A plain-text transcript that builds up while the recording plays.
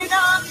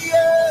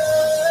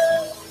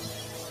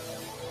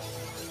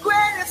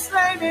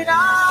it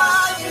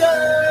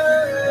higher.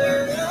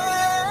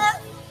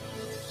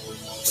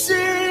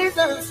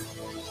 Jesus,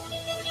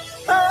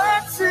 oh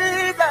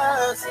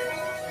Jesus.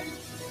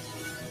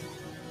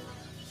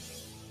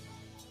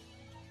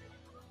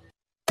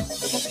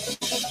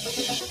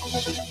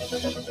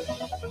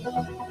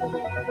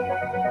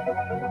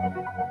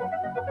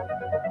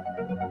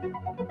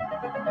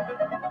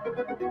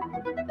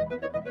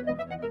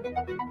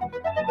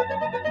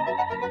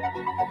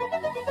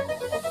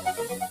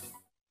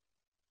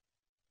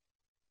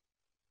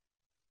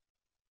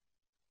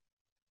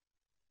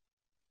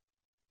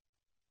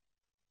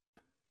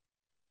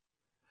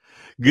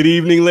 Good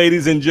evening,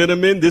 ladies and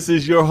gentlemen. This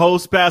is your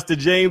host, Pastor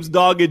James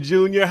Doggett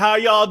Jr. How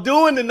y'all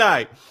doing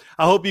tonight?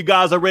 I hope you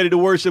guys are ready to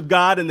worship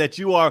God and that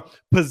you are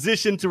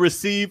positioned to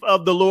receive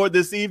of the Lord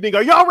this evening.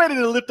 Are y'all ready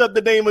to lift up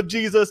the name of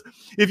Jesus?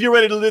 If you're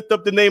ready to lift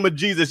up the name of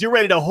Jesus, you're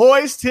ready to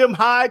hoist him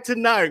high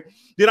tonight,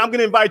 then I'm going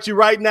to invite you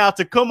right now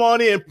to come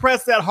on in,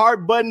 press that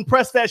heart button,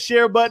 press that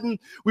share button.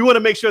 We want to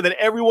make sure that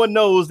everyone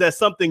knows that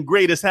something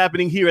great is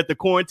happening here at the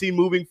Quarantine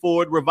Moving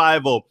Forward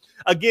Revival.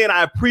 Again,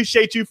 I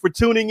appreciate you for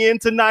tuning in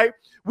tonight.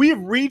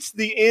 We've reached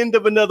the end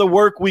of another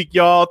work week,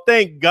 y'all.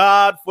 Thank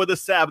God for the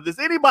Sabbath. Is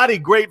anybody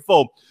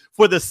grateful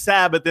for the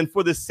Sabbath and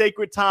for the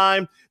sacred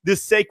time,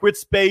 this sacred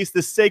space,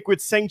 this sacred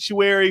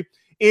sanctuary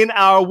in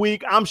our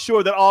week? I'm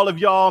sure that all of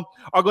y'all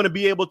are going to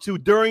be able to,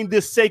 during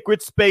this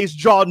sacred space,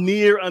 draw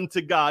near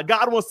unto God.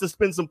 God wants to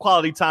spend some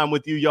quality time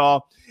with you,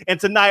 y'all. And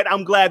tonight,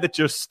 I'm glad that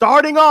you're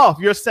starting off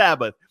your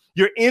Sabbath.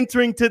 You're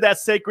entering to that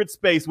sacred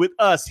space with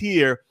us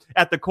here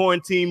at the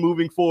Quarantine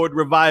Moving Forward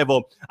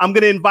Revival. I'm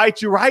going to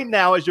invite you right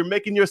now, as you're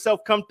making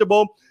yourself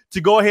comfortable,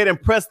 to go ahead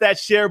and press that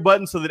share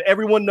button so that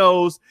everyone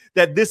knows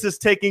that this is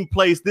taking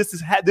place. This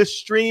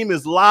stream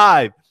is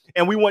live,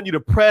 and we want you to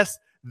press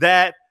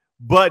that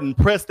button,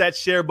 press that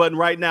share button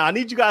right now. I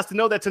need you guys to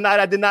know that tonight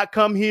I did not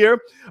come here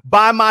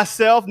by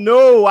myself.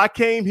 No, I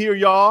came here,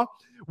 y'all,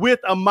 with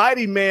a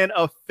mighty man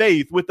of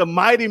faith, with a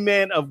mighty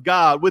man of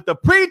God, with a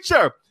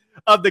preacher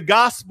of the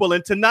gospel.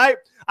 And tonight,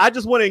 I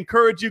just want to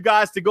encourage you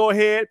guys to go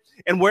ahead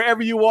and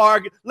wherever you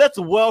are, let's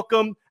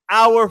welcome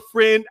our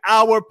friend,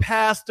 our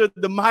pastor,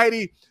 the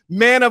mighty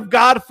man of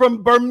God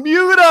from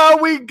Bermuda.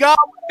 We got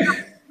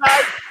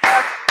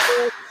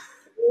Pastor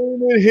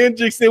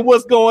Hendrickson.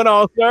 What's going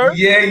on, sir?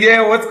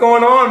 Yeah. What's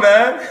going on,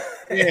 man?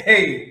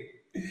 Hey,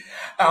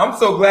 I'm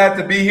so glad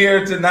to be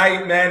here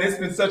tonight, man. It's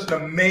been such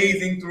an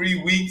amazing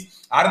 3 weeks.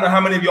 I don't know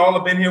how many of y'all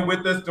have been here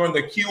with us during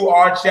the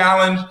QR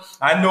challenge.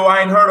 I know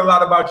I ain't heard a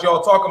lot about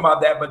y'all talking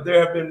about that, but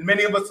there have been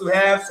many of us who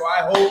have. So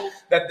I hope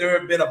that there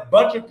have been a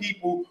bunch of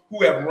people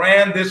who have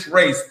ran this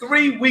race.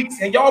 3 weeks.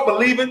 Can y'all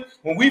believe it?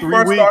 When we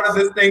first started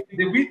this thing,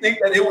 did we think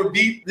that it would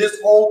be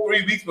this whole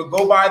 3 weeks would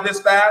go by this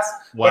fast?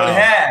 Wow. But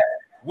it has.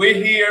 We're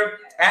here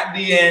at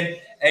the end.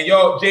 And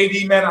y'all,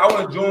 JD, man, I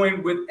want to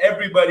join with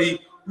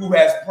everybody who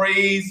has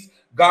praised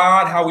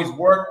God, how he's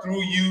worked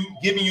through you,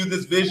 giving you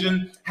this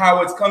vision,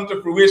 how it's come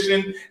to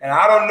fruition. And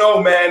I don't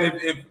know, man,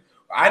 if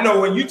I know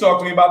when you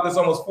talked to me about this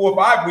almost 4 or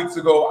 5 weeks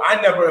ago, I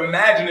never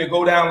imagined it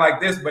go down like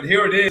this, but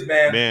here it is,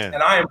 man.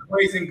 And I am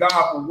praising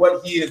God for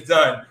what he has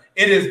done.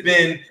 It has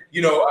been,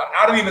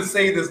 I don't even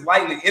say this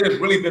lightly. It has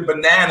really been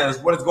bananas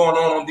what is going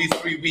on these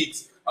 3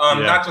 weeks.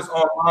 Not just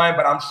online,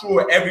 but I'm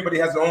sure everybody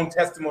has their own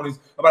testimonies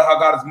about how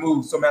God has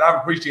moved. So, man, I've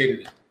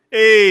appreciated it.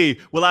 Hey,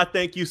 well, I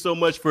thank you so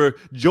much for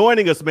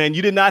joining us, man.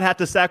 You did not have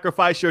to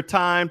sacrifice your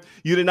time.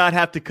 You did not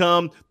have to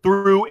come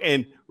through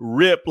and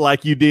rip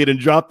like you did and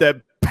drop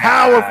that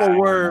powerful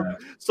word.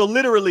 So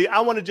literally, I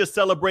want to just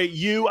celebrate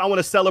you. I want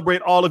to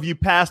celebrate all of you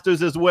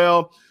pastors as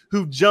well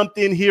who've jumped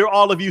in here,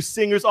 all of you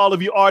singers, all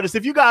of you artists.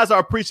 If you guys are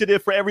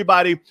appreciative for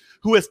everybody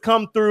who has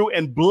come through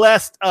and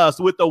blessed us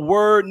with a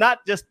word,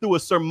 not just through a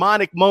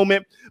sermonic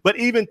moment, but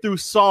even through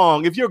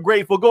song. If you're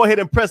grateful, go ahead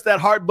and press that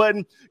heart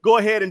button. Go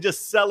ahead and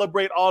just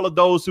celebrate all of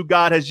those who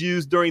God has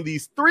used during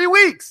these 3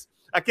 weeks.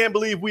 I can't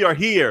believe we are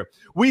here.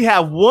 We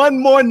have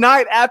one more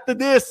night after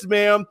this,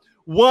 man.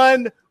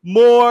 One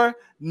more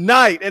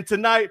night. And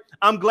tonight,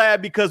 I'm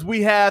glad because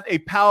we have a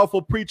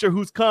powerful preacher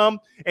who's come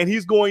and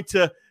he's going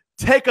to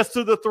take us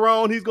to the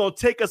throne. He's going to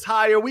take us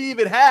higher. We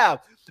even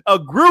have a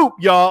group,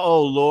 y'all.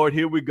 Oh, Lord,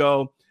 here we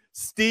go.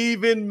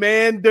 Stephen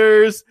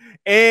Manders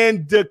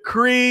and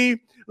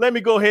Decree. Let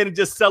me go ahead and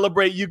just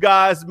celebrate you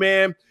guys,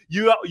 man.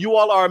 You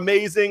all are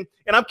amazing.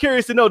 And I'm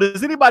curious to know,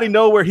 does anybody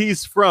know where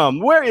he's from?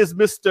 Where is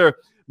Mr.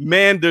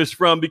 Manders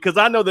from? Because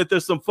I know that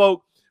there's some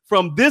folk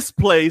from this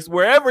place,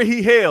 wherever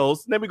he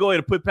hails. Let me go ahead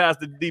and put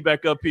Pastor D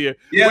back up here.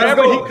 Yeah,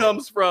 wherever he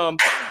comes from,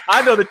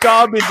 I know that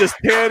y'all been just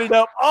tearing it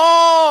up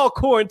all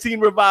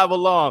Quarantine Revival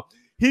long.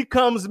 He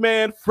comes,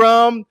 man,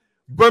 from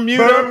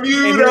Bermuda.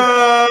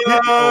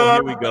 Oh,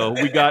 here we go.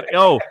 We got,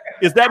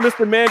 is that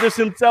Mr. Manders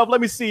himself?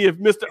 Let me see if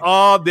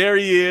there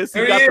he is.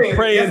 He got the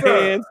praying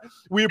hands.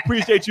 We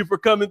appreciate you for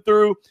coming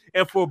through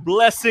and for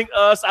blessing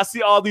us. I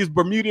see all these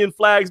Bermudian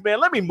flags, man.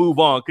 Let me move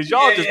on because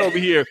y'all just over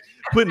here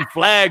putting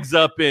flags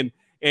up and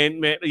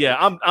man, yeah,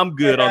 I'm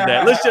good on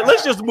that.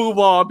 Let's just move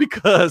on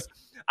because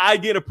I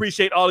again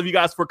appreciate all of you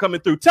guys for coming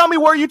through. Tell me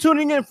where you're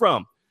tuning in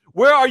from.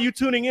 Where are you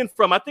tuning in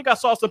from? I think I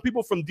saw some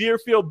people from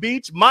Deerfield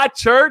Beach, my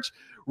church,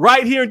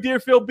 right here in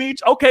Deerfield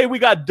Beach. Okay, we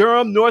got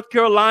Durham, North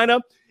Carolina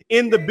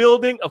in the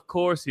building. Of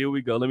course, here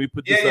we go. Let me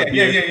put this up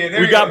here.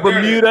 We got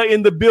Bermuda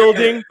in the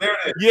building.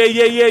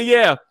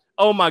 Yeah.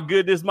 Oh my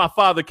goodness, my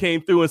father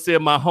came through and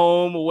said my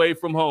home away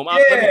from home.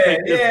 Let me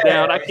take this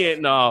down. I can't.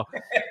 No,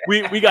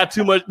 we got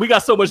too much. We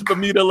got so much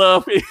Bermuda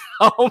love.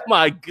 Oh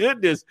my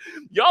goodness,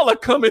 y'all are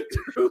coming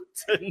through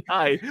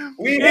tonight.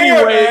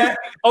 Anyway,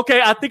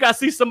 okay, I think I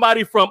see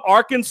somebody from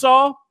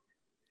Arkansas.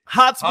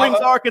 Hot Springs,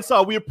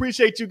 Arkansas. We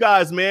appreciate you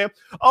guys, man.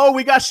 Oh,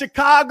 we got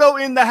Chicago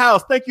in the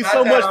house. Thank you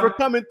so much for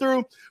coming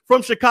through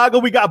from Chicago.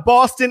 We got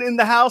Boston in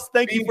the house.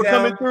 Thank you for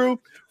coming through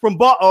from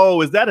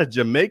Oh, is that a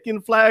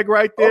Jamaican flag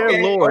right there?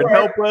 Okay, Lord,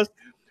 help us.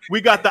 We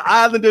got the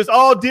Islanders.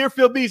 Oh,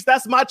 Deerfield Beach.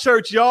 That's my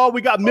church, y'all.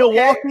 We got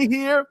Milwaukee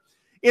here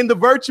in the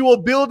virtual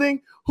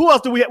building. Who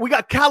else do we have? We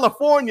got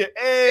California.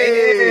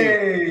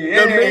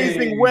 The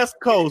amazing West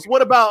Coast.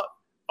 What about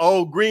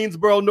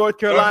Greensboro, North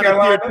Carolina.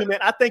 Here,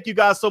 I thank you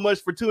guys so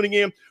much for tuning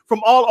in from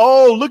all.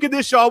 Oh, look at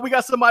this, y'all. We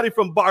got somebody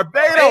from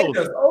Barbados.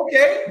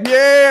 Okay.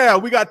 Yeah,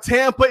 we got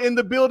Tampa in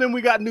the building.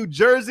 We got New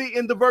Jersey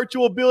in the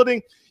virtual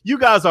building. You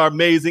guys are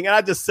amazing. And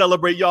I just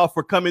celebrate y'all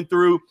for coming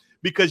through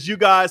because you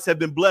guys have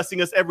been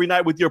blessing us every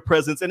night with your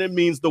presence. And it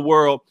means the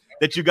world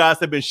that you guys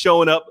have been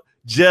showing up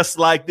just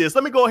like this.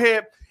 Let me go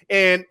ahead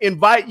and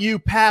invite you,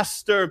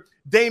 Pastor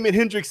Damon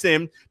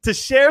Hendrickson, to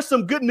share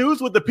some good news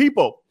with the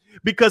people.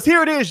 Because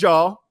here it is,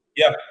 y'all.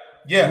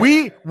 Yeah.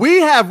 We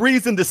have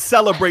reason to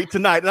celebrate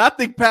tonight. And I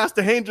think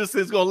Pastor Hendrickson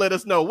is going to let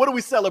us know. What are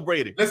we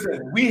celebrating?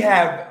 Listen, we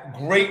have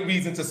great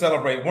reason to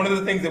celebrate. One of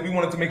the things that we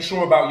wanted to make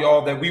sure about,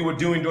 y'all, that we were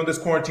doing during this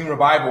quarantine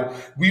revival,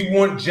 we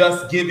weren't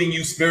just giving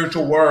you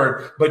spiritual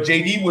word, but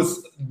JD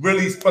was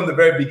really from the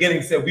very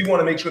beginning said we want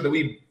to make sure that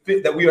we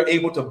are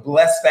able to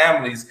bless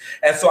families.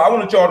 And so I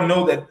wanted y'all to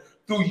know that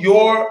through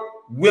your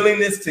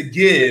willingness to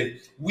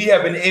give, we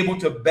have been able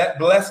to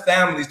bless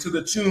families to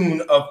the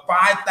tune of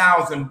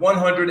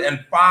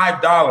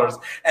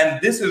 $5,105.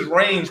 And this has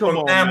ranged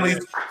from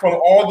families from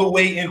all the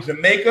way in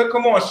Jamaica.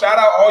 Come on, shout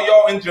out all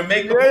y'all in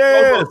Jamaica. Put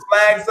those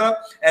flags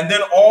up. And then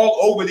all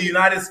over the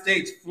United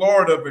States,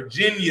 Florida,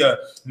 Virginia,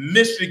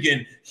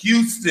 Michigan,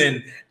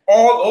 Houston,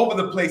 all over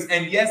the place.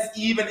 And yes,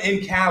 even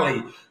in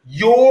Cali.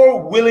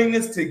 Your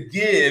willingness to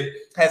give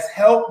has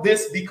helped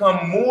this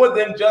become more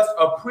than just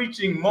a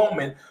preaching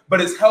moment, but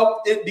it's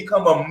helped it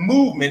become a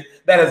movement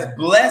that has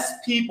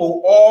blessed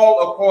people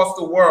all across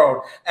the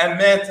world. And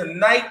man,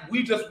 tonight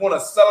we just want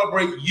to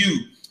celebrate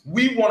you.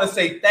 We want to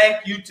say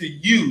thank you to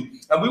you.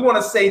 And we want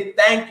to say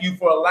thank you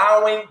for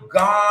allowing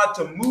God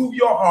to move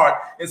your heart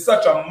in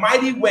such a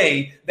mighty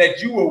way that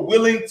you were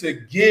willing to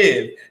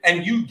give,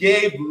 and you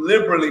gave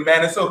liberally,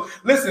 man. And so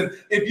listen,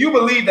 if you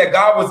believe that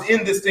God was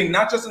in this thing,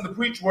 not just in the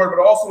preach word,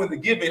 but also in the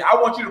giving, I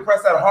want you to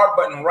press that heart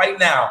button right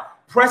now.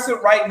 Press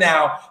it right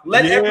now.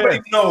 Let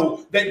everybody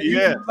know that you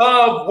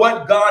love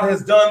what God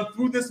has done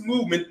through this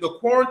movement, the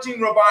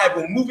Quarantine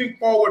Revival, moving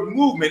forward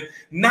movement,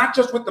 not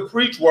just with the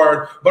preach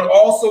word, but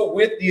also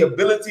with the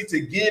ability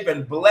to give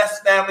and bless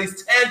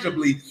families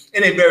tangibly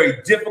in a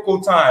very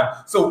difficult time.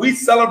 So we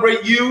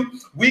celebrate you.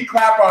 We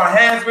clap our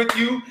hands with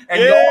you. And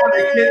y'all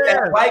going to click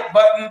that like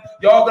button.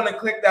 Y'all going to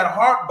click that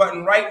heart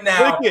button right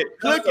now.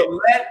 Click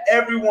it. Let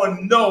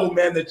everyone know,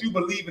 man, that you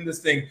believe in this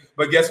thing.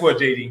 But guess what,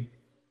 JD?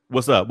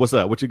 What's up?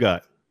 What you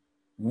got?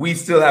 We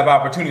still have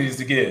opportunities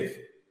to give.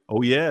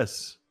 Oh,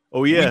 yes.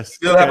 We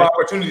still have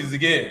opportunities to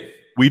give.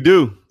 We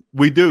do.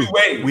 Two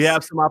ways. We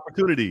have some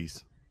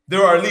opportunities.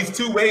 There are at least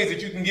two ways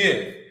that you can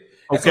give.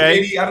 And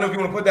okay. So, I don't know if you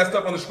want to put that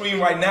stuff on the screen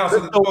right now.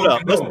 Let's throw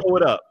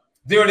it up.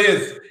 There it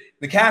is.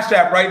 The Cash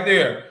App right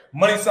there.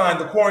 Money sign,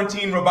 the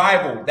Quarantine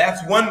Revival.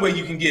 That's one way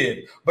you can give.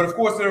 But of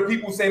course, there are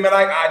people who say, man,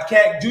 I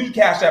can't do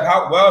Cash App.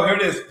 How? Well, here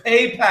it is.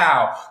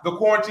 PayPal, the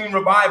Quarantine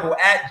Revival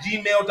at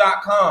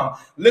gmail.com.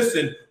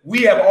 Listen,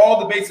 we have all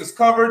the bases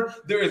covered.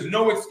 There is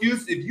no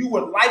excuse. If you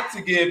would like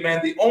to give,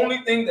 man, the only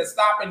thing that's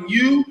stopping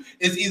you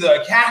is either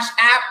a Cash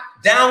App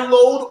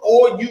download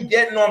or you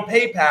getting on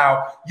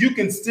PayPal. You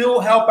can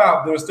still help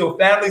out. There are still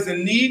families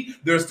in need.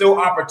 There are still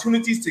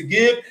opportunities to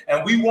give.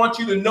 And we want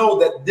you to know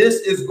that this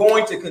is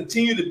going to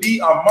continue to be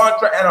our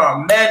mantra and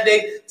our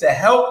mandate to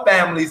help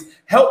families,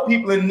 help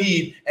people in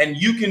need. And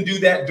you can do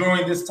that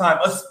during this time,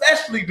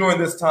 especially during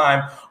this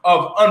time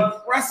of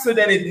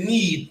unprecedented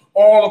need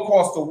all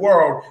across the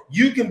world.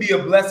 You can be a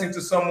blessing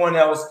to someone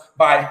else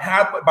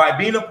by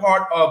being a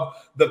part of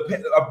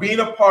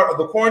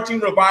the Quarantine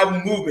Revival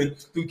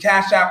movement through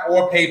Cash App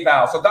or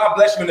PayPal. So God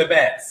bless you in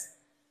advance.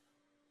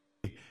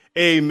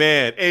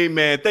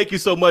 Amen. Thank you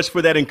so much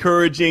for that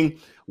encouraging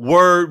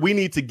word. We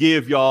need to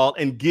give, y'all,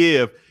 and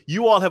give.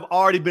 You all have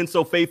already been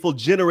so faithful,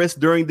 generous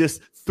during this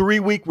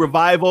 3-week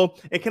revival.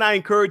 And can I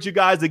encourage you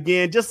guys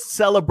again, just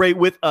celebrate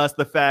with us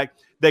the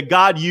fact that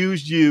God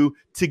used you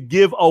to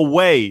give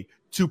away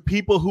to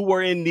people who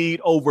were in need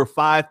over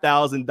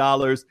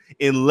 $5,000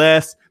 in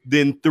less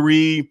than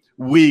 3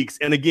 weeks.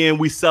 And again,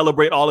 we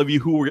celebrate all of you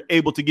who were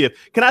able to give.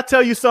 Can I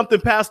tell you something,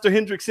 Pastor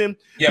Hendrickson?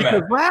 Yeah,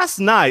 because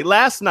man.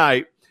 Last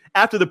night,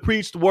 after the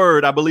preached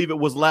word, I believe it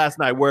was last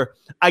night, where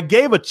I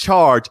gave a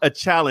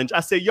challenge. I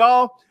said,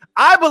 y'all,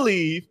 I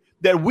believe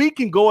that we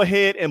can go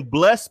ahead and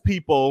bless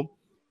people.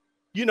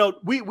 You know,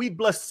 we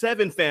blessed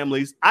 7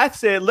 families. I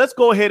said, let's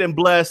go ahead and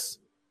bless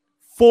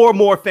 4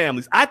 more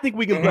families. I think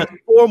we can bless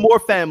 4 more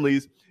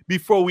families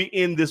before we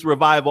end this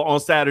revival on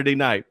Saturday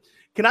night.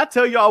 Can I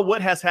tell y'all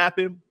what has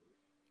happened?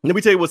 Let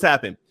me tell you what's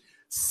happened.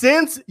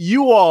 Since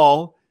you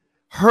all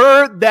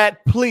heard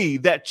that plea,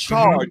 that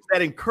charge,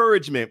 that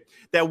encouragement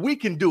that we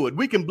can do it,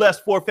 we can bless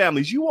 4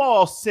 families, you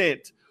all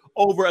sent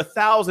over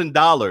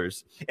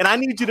 $1,000. And I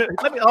need you to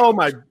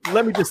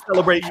let me just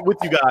celebrate with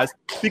you guys,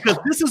 because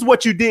this is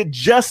what you did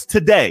just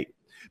today.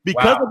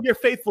 Because of your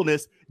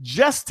faithfulness,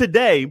 just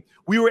today,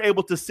 we were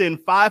able to send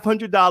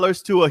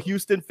 $500 to a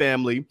Houston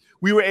family.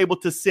 We were able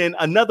to send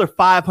another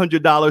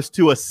 $500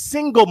 to a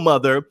single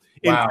mother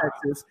in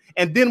Texas.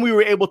 And then we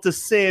were able to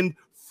send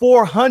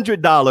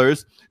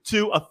 $400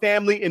 to a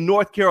family in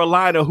North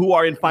Carolina who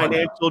are in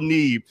financial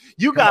need.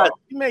 You guys,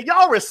 man,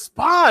 y'all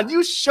respond.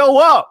 You show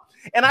up.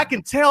 And I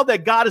can tell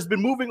that God has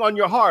been moving on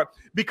your heart,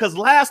 because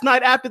last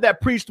night after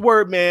that preached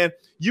word, man,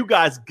 you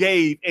guys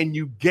gave and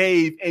you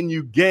gave and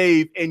you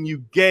gave and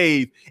you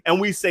gave.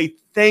 And we say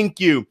thank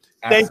you.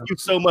 Thank you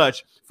so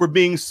much for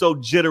being so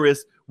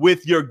generous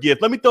with your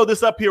gift. Let me throw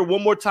this up here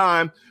one more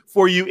time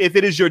for you. If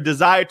it is your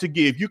desire to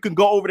give, you can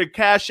go over to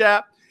Cash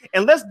App.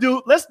 And let's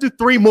do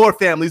 3 more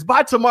families.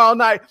 By tomorrow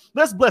night,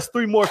 let's bless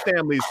 3 more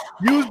families.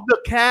 Use the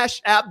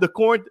Cash App,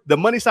 the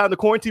money sign, the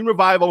Quarantine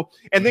Revival,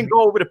 and then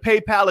go over to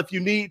PayPal if you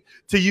need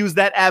to use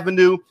that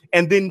avenue,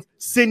 and then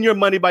send your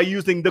money by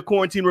using the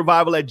Quarantine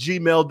Revival at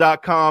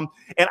gmail.com.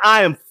 And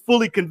I am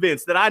fully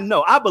convinced that I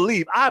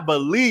believe that by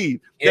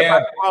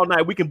tomorrow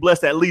night we can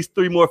bless at least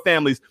 3 more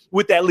families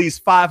with at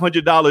least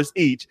 $500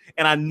 each.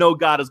 And I know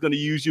God is going to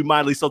use you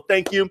mightily. So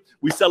thank you.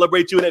 We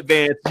celebrate you in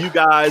advance. You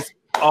guys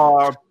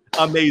are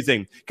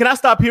amazing. Can I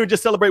stop here and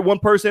just celebrate one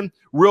person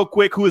real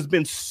quick who has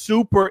been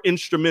super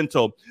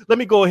instrumental? Let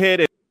me go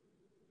ahead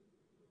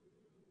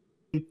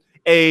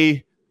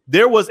and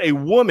there was a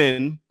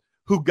woman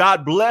who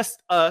God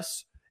blessed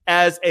us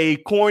as a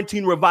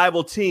Quarantine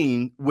Revival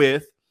team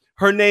with.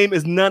 Her name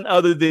is none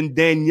other than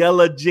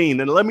Daniela Jean.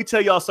 And let me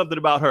tell y'all something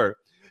about her.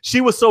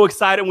 She was so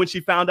excited when she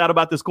found out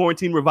about this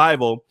Quarantine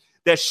Revival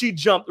that she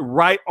jumped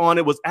right on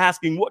it, was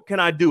asking, what can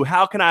I do?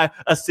 How can I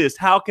assist?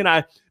 How can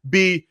I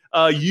be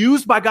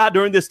used by God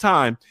during this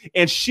time?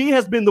 And she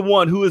has been the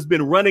one who has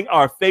been running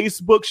our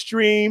Facebook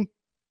stream.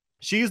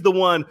 She's the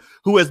one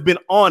who has been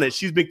on it.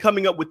 She's been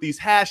coming up with these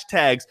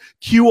hashtags,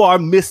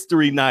 QR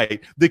Mystery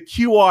Night, the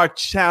QR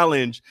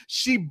Challenge.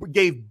 She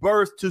gave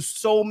birth to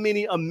so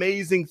many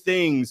amazing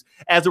things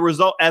as a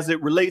result, as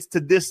it relates to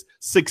this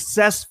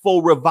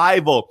successful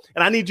revival.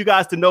 And I need you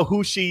guys to know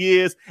who she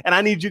is. And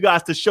I need you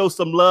guys to show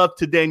some love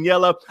to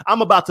Daniela.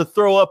 I'm about to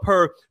throw up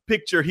her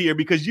picture here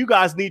because you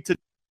guys need to.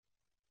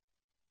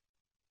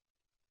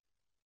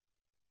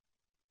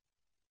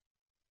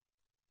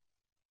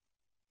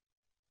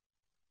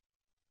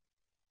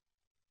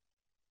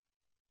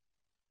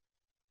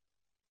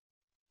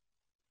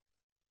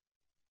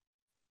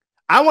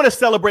 I want to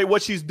celebrate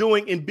what she's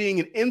doing in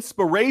being an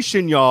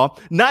inspiration, y'all,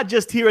 not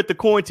just here at the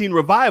Quarantine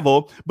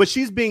Revival, but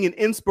she's being an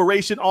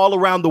inspiration all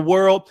around the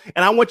world.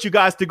 And I want you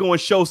guys to go and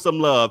show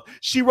some love.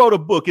 She wrote a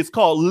book. It's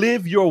called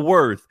Live Your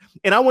Worth.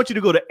 And I want you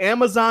to go to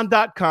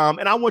Amazon.com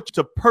and I want you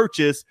to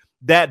purchase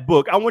that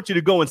book. I want you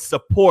to go and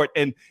support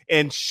and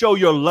show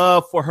your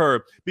love for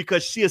her,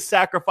 because she has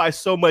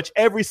sacrificed so much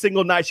every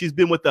single night she's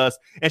been with us,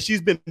 and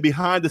she's been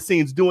behind the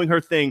scenes doing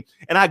her thing.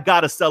 And I got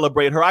to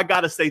celebrate her. I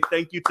got to say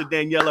thank you to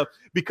Daniela,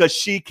 because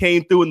she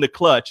came through in the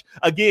clutch.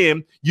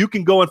 Again, you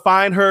can go and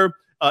find her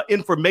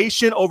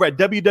information over at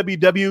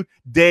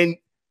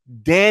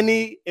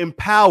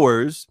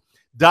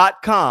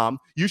www.DannyEmpowers.com.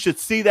 You should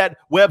see that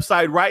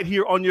website right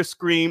here on your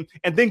screen,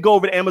 and then go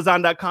over to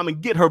Amazon.com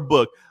and get her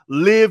book,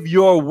 Live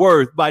Your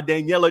Worth by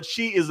Daniela.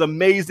 She is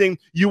amazing.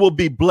 You will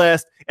be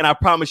blessed, and I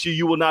promise you,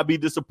 you will not be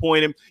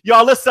disappointed.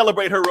 Y'all, let's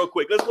celebrate her real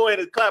quick. Let's go ahead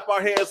and clap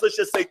our hands. Let's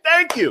just say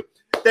thank you.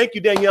 Thank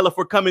you, Daniela,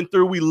 for coming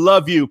through. We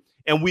love you,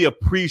 and we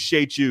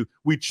appreciate you.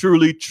 We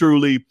truly,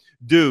 truly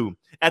do.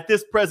 At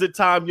this present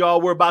time,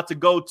 y'all, we're about to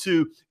go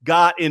to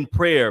God in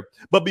prayer.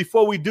 But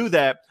before we do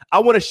that, I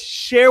want to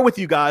share with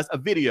you guys a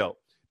video,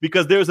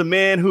 because there's a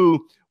man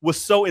who was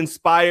so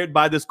inspired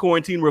by this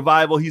Quarantine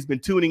Revival. He's been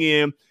tuning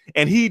in,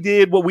 and he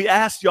did what we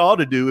asked y'all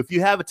to do. If you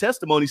have a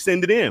testimony,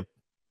 send it in.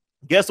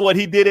 Guess what?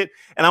 He did it.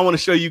 And I want to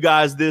show you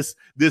guys this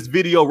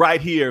video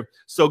right here.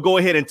 So go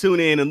ahead and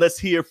tune in, and let's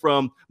hear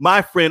from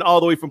my friend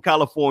all the way from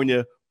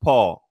California,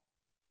 Paul.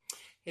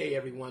 Hey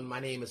everyone, my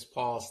name is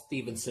Paul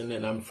Stevenson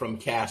and I'm from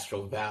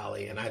Castro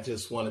Valley, and I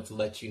just wanted to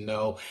let you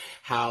know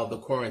how the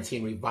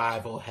Quarantine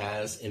Revival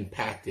has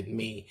impacted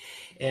me.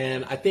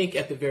 And I think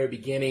at the very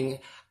beginning,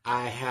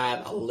 I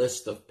had a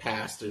list of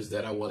pastors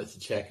that I wanted to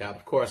check out.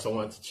 Of course, I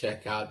wanted to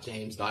check out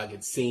James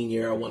Doggett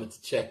Sr. I wanted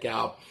to check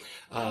out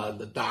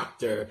the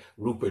Dr.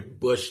 Rupert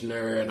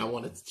Bushner, and I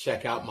wanted to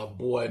check out my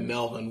boy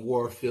Melvin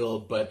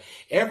Warfield. But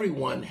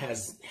everyone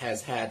has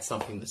had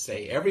something to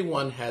say.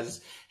 Everyone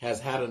has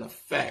had an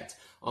effect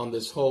on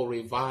this whole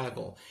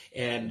revival,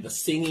 and the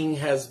singing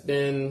has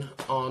been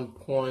on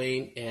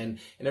point and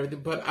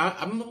everything. But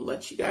I'm going to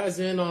let you guys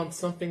in on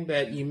something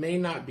that you may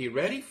not be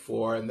ready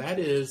for, and that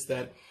is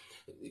that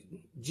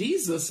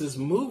Jesus is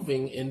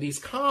moving in these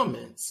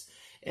comments.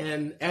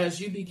 And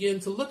as you begin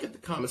to look at the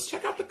comments,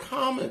 check out the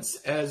comments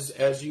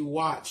as you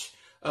watch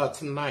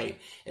tonight,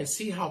 and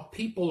see how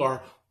people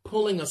are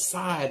pulling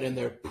aside and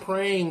they're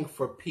praying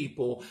for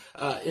people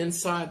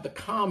inside the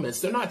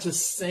comments. They're not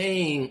just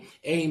saying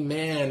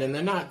amen, and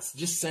they're not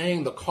just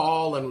saying the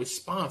call and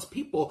response.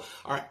 People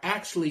are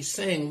actually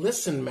saying,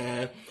 listen,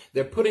 man,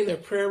 they're putting their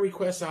prayer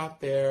requests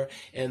out there,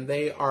 and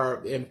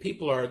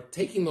people are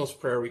taking those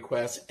prayer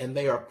requests and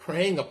they are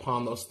praying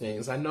upon those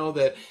things. I know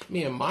that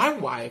me and my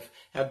wife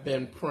have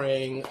been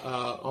praying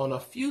on a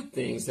few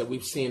things that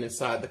we've seen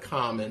inside the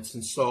comments.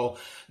 And so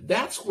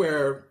that's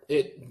where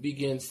it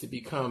begins to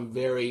become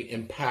very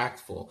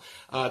impactful.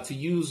 To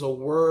use a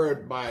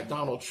word by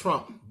Donald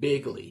Trump,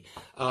 bigly.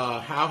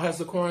 How has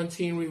the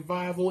quarantine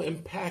revival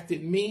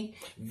impacted me?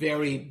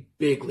 Very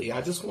bigly.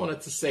 I just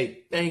wanted to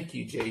say thank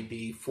you,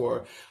 JD,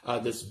 for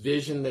this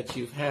vision that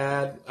you've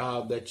had,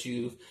 that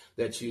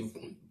you've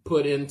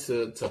put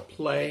into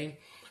play.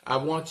 I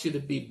want you to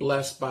be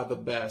blessed by the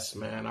best,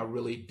 man. I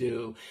really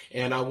do.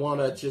 And I want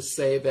to just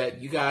say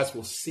that you guys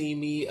will see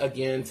me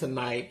again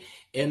tonight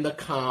in the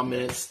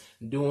comments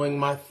doing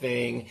my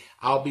thing.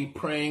 I'll be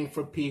praying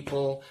for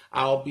people.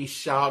 I'll be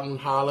shouting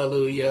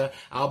hallelujah.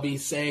 I'll be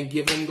saying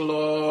give him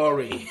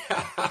glory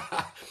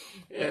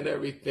and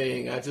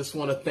everything. I just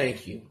want to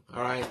thank you.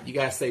 All right. You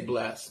guys stay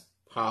blessed.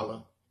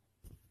 Holla.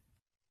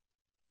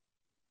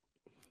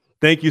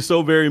 Thank you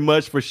so very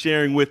much for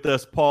sharing with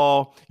us,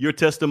 Paul. Your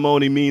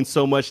testimony means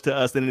so much to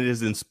us, and it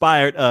has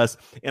inspired us.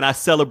 And I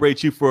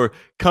celebrate you for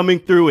coming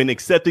through and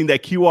accepting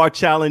that QR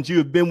challenge. You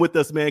have been with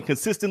us, man,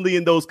 consistently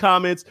in those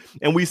comments.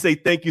 And we say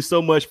thank you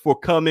so much for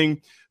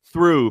coming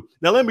through.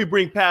 Now, let me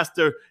bring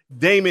Pastor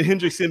Damon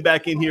Hendrickson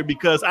back in here,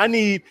 because I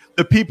need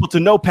the people to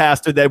know,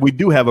 Pastor, that we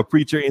do have a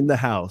preacher in the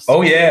house.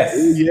 Oh,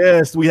 yes.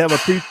 Yes, we have a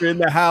preacher in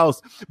the house.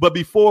 But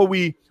before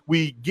we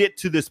get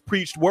to this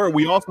preached word,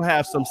 we also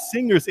have some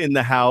singers in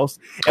the house.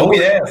 And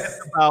we're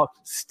about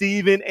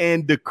Stephen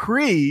and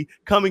Decree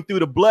coming through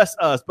to bless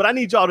us. But I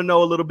need y'all to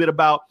know a little bit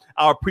about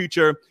our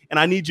preacher, and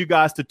I need you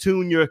guys to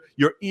tune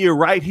your ear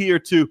right here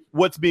to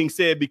what's being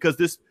said, because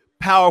this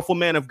powerful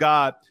man of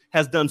God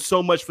has done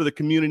so much for the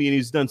community, and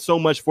he's done so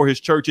much for his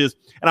churches.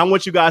 And I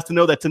want you guys to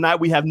know that tonight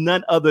we have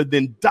none other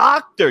than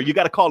Doctor. You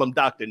got to call him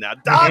Doctor now.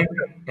 Doctor.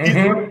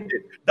 Mm-hmm.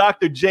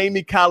 Dr.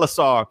 Jamie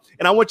Kalasar.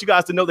 And I want you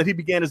guys to know that he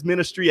began his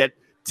ministry at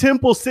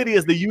Temple City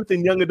as the youth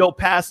and young adult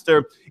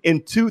pastor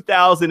in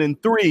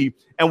 2003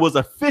 and was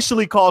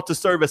officially called to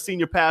serve as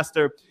senior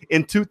pastor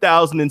in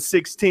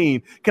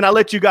 2016. Can I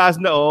let you guys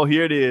know,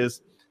 here it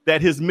is,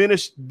 that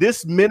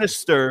this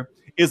minister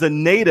is a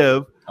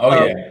native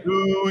of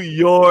New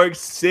York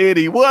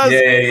City. Let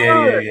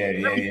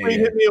me bring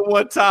him in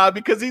one time,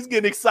 because he's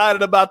getting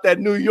excited about that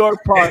New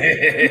York part. He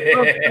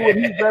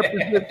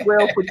represents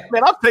well.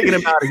 Man, I'm taking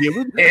him out of here.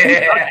 We're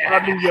talking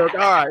about New York.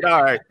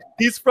 All right.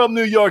 He's from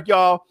New York,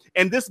 y'all.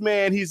 And this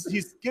man,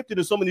 he's gifted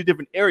in so many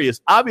different areas.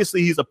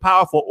 Obviously, he's a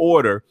powerful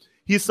orator.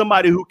 He's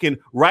somebody who can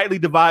rightly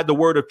divide the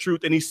word of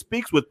truth, and he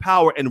speaks with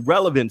power and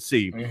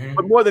relevancy. Mm-hmm.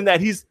 But more than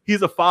that, he's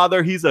a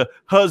father, he's a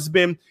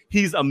husband,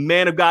 he's a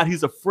man of God,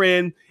 he's a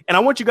friend. And I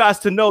want you guys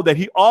to know that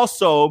he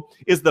also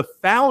is the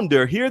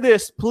founder, hear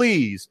this,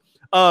 please,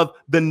 of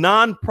the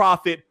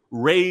nonprofit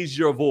Raise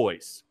Your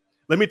Voice.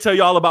 Let me tell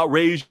you all about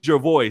Raise Your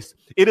Voice.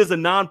 It is a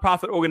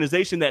nonprofit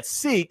organization that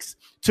seeks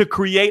to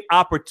create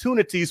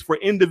opportunities for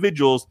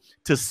individuals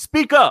to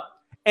speak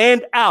up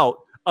and out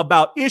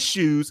about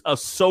issues of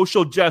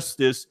social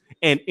justice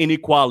and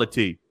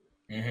inequality.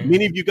 Mm-hmm.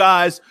 Many of you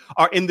guys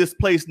are in this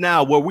place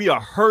now where we are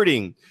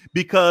hurting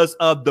because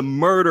of the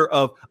murder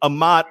of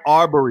Ahmaud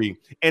Arbery.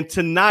 And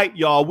tonight,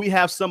 y'all, we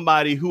have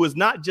somebody who is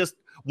not just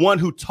one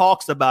who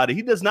talks about it.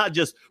 He does not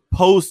just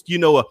post,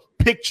 a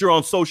picture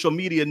on social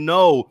media.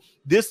 No,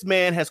 this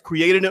man has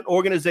created an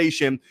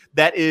organization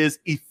that is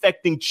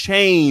effecting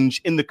change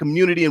in the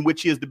community in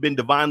which he has been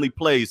divinely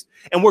placed.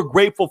 And we're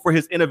grateful for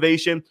his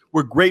innovation.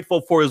 We're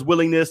grateful for his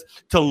willingness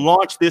to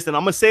launch this. And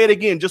I'm going to say it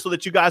again, just so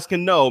that you guys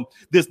can know,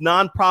 this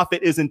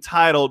nonprofit is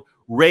entitled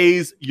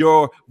Raise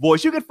Your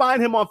Voice. You can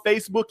find him on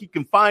Facebook. You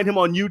can find him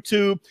on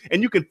YouTube,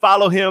 and you can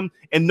follow him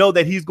and know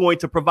that he's going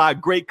to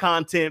provide great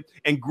content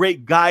and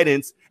great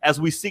guidance as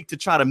we seek to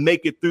try to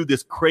make it through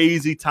this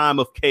crazy time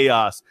of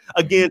chaos.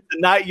 Again,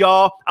 tonight,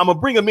 y'all, I'm going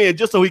to bring him in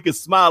just so he can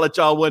smile at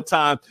y'all one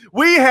time.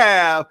 We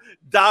have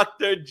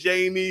Dr.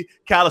 Jamie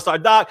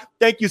Kalasar. Doc,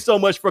 thank you so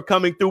much for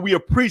coming through. We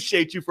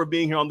appreciate you for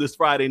being here on this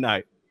Friday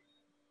night.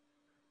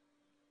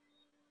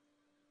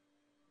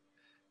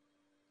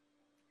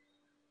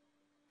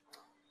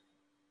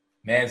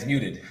 Man's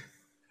muted.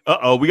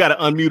 Uh-oh, we got to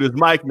unmute his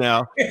mic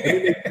now.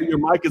 Your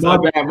mic is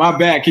my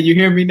bad. Can you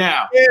hear me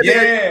now?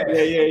 Yeah.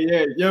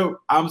 Yo,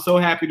 I'm so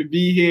happy to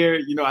be here.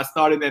 You know, I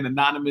started an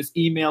anonymous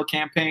email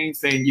campaign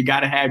saying you got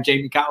to have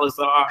Jamie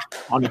Kalasar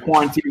on the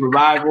Quarantine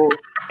Revival.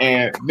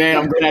 And man,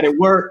 I'm glad it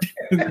worked.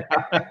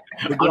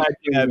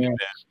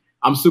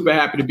 I'm super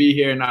happy to be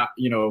here. And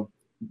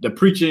the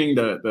preaching,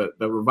 the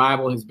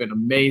revival has been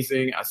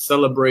amazing. I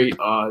celebrate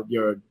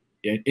your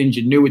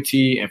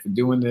ingenuity and for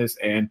doing this,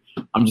 and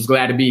I'm just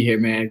glad to be here,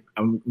 man.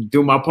 I'm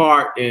doing my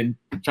part and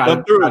try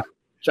to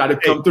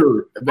come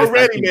through. We're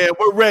ready, man.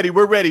 We're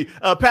ready.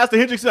 Pastor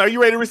Hendrickson, are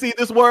you ready to receive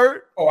this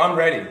word? Oh, I'm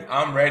ready.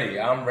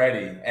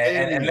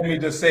 And let me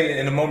just say,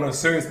 in a moment of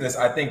seriousness,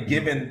 I think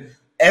given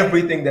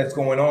everything that's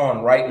going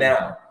on right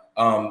now,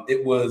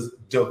 it was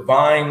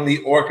divinely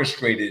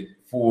orchestrated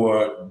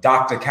for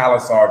Dr.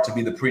 Kalasar to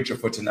be the preacher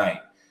for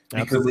tonight.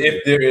 Because Absolutely.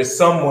 If there is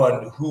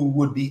someone who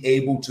would be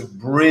able to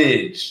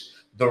bridge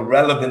the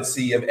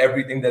relevancy of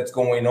everything that's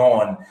going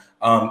on,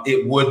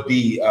 it would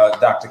be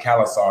Dr.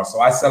 Kalasar. So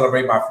I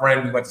celebrate my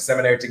friend. We went to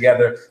seminary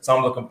together. So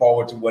I'm looking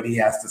forward to what he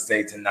has to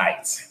say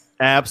tonight.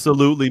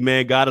 Absolutely,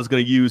 man. God is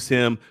going to use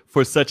him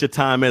for such a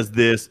time as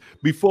this.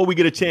 Before we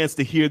get a chance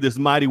to hear this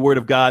mighty word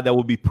of God that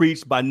will be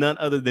preached by none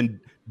other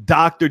than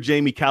Dr.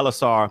 Jamie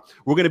Kalasar,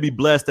 we're going to be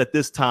blessed at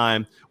this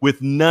time with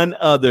none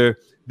other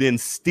than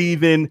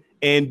Stephen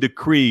and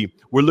Decree.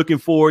 We're looking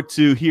forward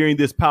to hearing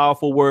this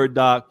powerful word,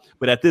 Doc.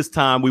 But at this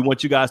time, we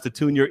want you guys to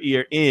tune your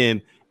ear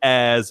in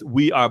as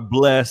we are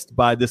blessed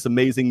by this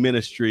amazing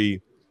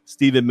ministry,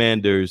 Stephen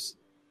Manders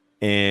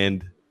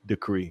and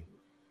Decree.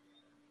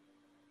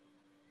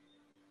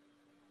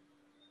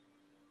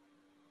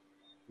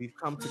 We've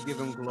come to give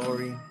him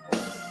glory.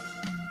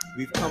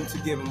 We've come to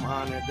give him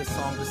honor. This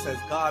song that says,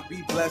 God,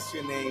 we bless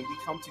your name. We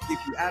come to give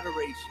you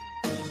adoration.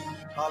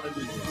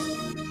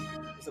 Hallelujah.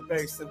 It's a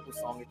very simple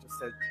song. It just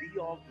says, be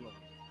all glory.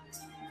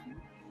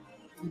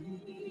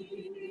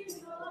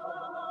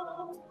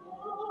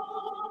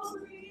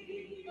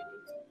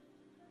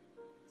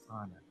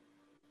 Honor.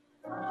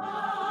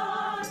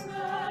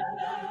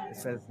 It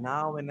says,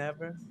 now and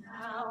ever.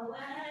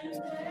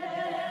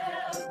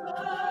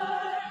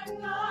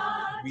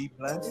 We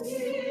bless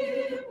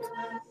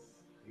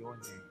your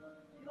name.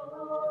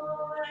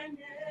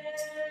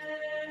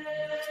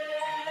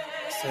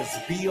 It says,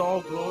 be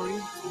all glory.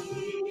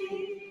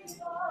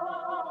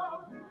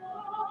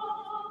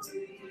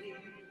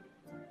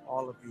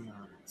 All of the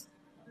honor.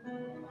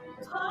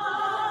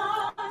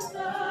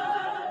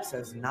 It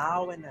says,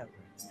 now and ever.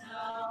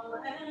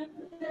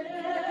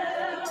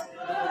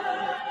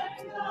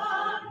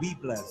 We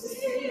bless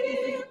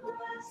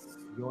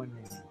your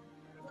name.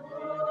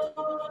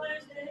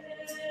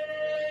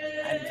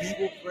 And we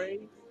will pray.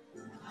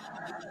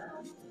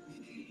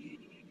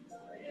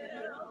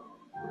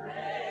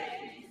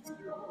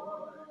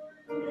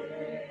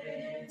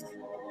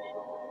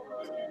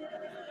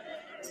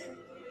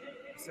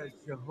 It says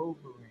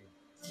Jehovah reigns.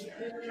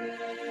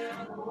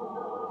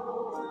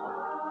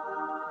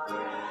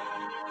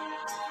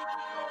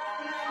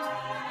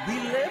 We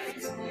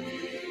lift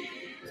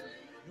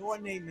your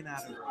name in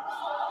adoration.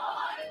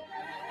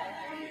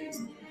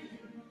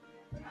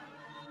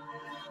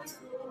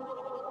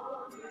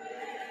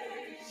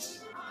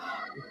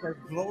 It says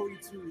glory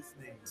to his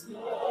name.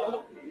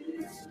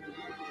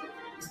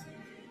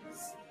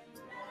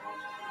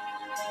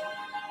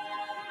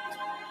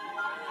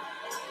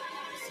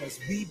 It says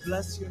we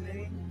bless your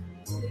name.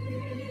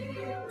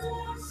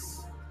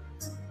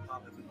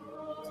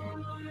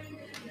 Hallelujah.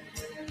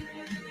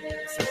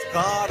 It says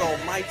God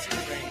Almighty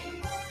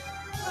reigns.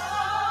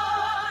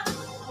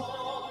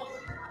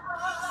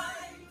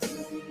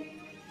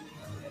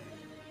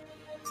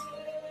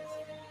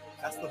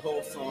 That's the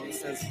whole song. It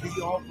says be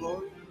all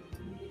glory.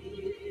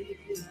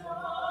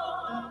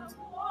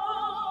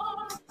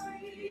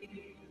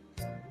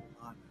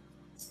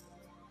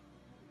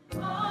 It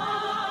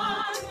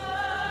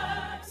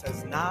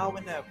says now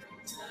and ever.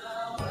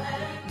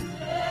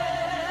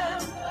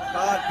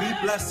 God, we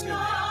bless your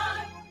name.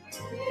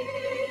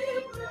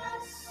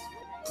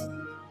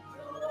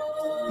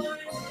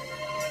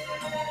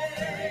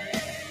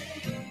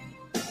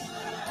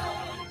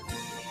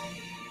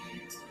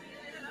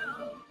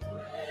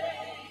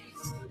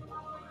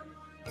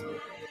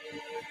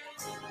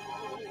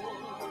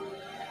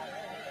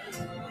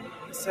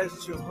 It says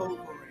Jehovah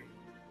reigns.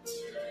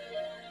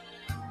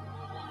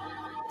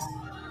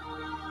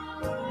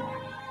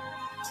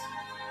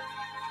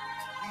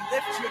 We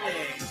lift your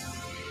name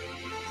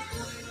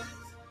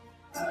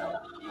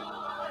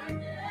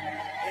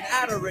in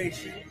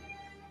adoration.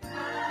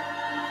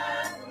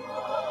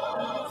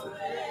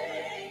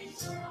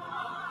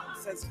 It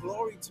says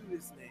glory to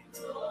his name.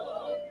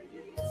 Lord,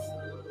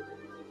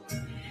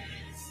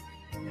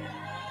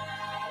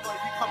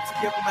 if you come to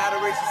give him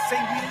adoration,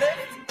 sing we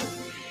lift.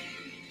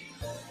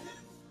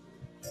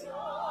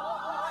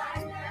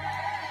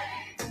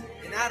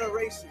 In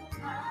adoration.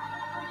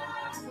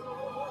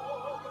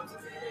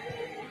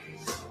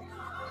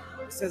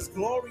 It says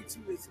glory to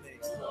his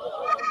name.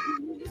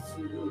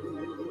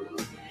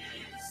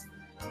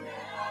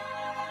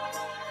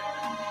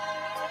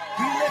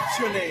 lift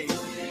your name.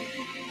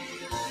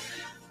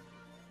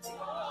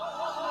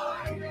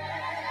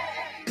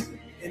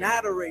 In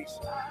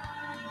adoration.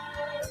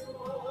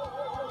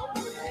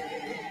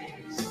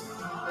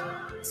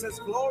 It says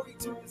glory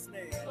to his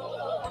name.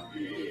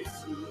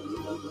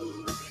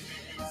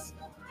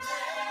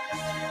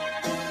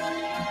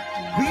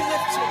 We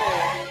lift your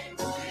name.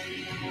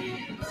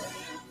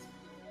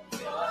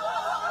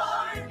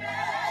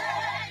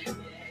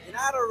 In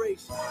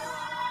adoration.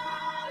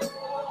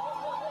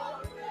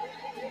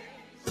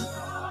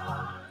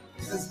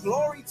 It says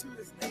glory to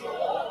his name.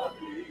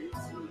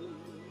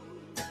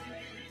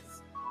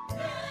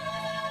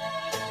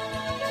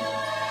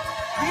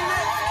 We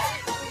lift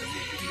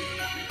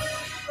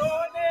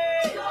your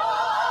name.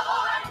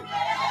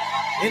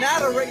 In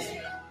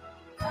adoration.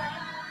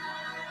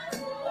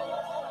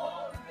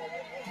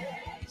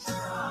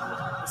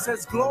 It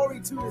says glory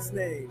to his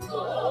name.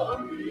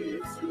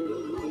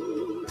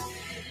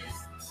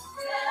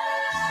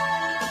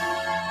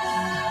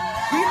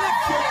 We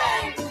lift your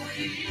name.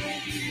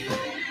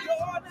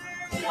 Your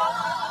name.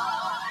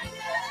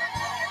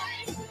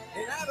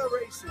 In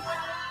adoration.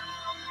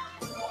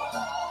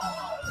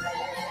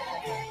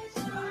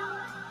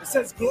 It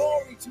says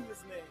glory to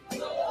his name.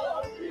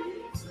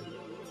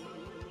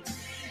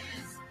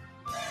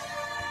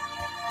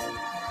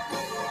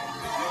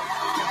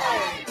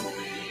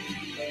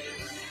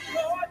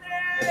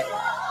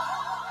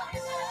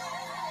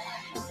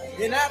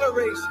 In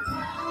adoration.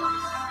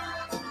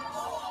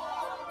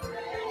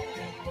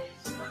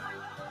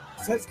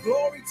 It says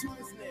glory to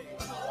his name.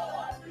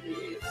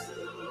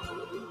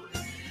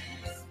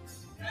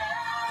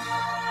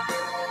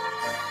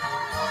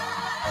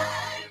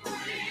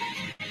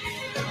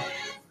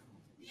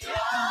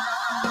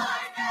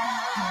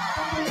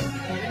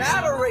 In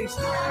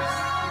adoration.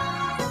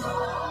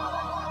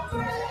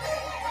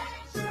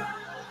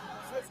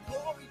 It says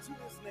glory to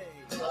his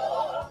name.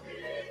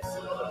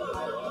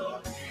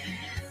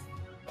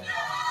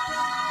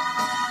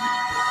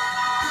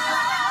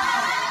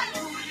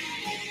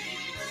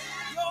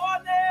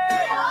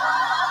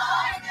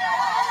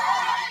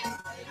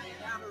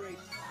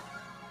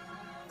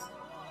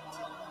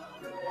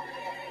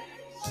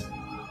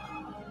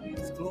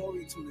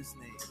 Glory to his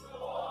name.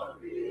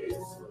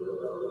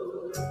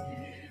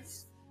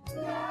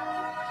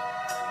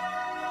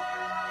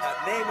 That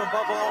name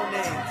above all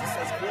names. It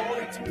says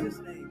glory to his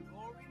name.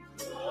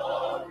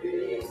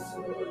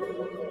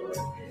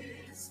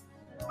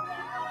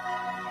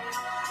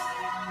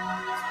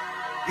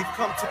 We've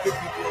come to give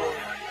you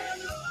glory.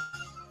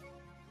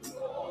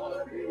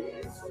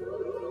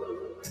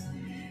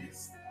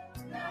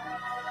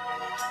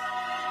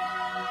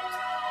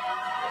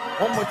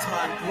 One more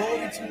time,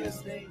 glory to his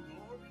name.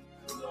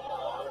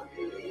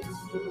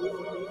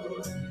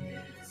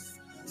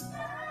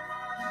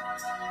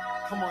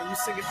 Come on, you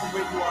sing it from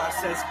where you are. It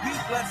says, we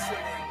bless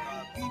your name,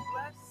 God. We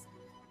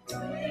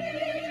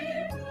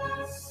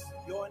bless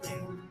your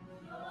name.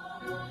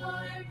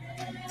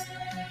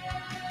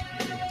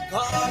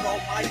 God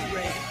Almighty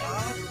reign,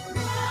 God.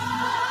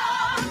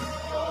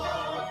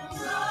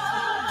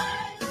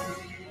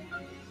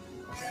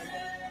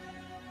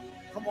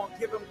 Come on,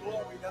 give him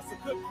glory. That's a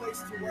good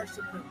place to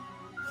worship him.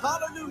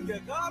 Hallelujah.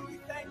 God, we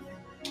thank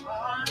you.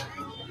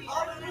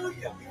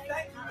 Hallelujah. We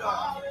thank you,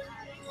 God.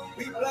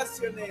 We bless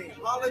your name.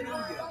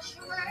 Hallelujah.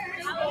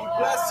 We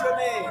bless your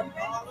name.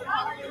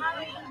 Hallelujah.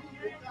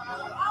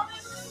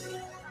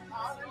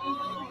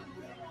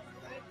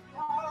 Thank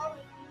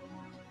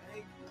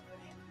you.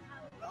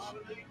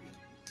 Hallelujah.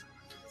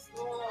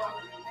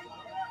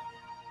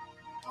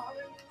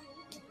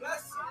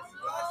 Bless you.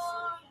 Bless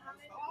you.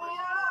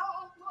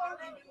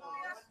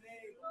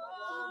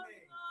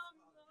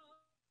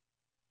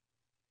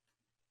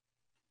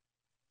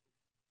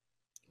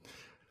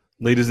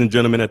 Ladies and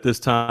gentlemen, at this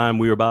time,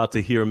 we are about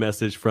to hear a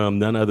message from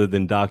none other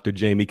than Dr.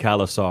 Jamie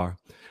Kalasar.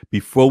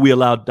 Before we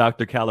allow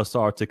Dr.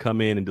 Kalasar to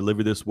come in and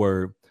deliver this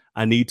word,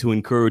 I need to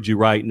encourage you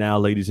right now,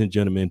 ladies and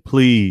gentlemen,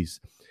 please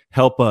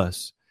help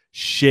us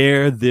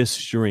share this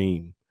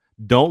stream.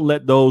 Don't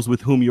let those with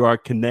whom you are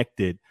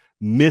connected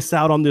miss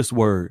out on this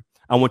word.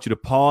 I want you to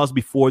pause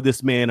before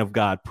this man of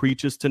God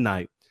preaches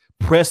tonight.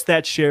 Press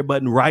that share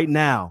button right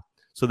now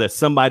so that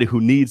somebody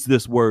who needs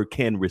this word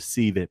can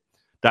receive it.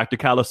 Dr.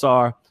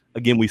 Kalasar,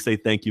 again, we say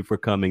thank you for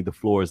coming. The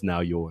floor is now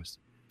yours.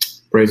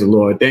 Praise the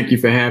Lord. Thank you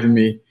for having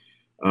me.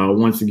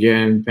 Once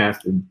again,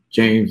 Pastor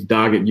James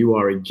Doggett, you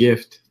are a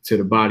gift to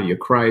the body of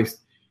Christ.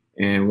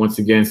 And once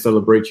again,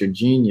 celebrate your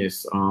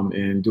genius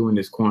in doing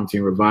this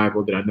quarantine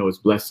revival that I know has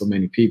blessed so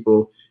many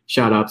people.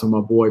 Shout out to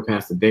my boy,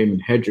 Pastor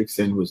Damon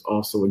Hendrickson, who is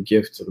also a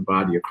gift to the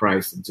body of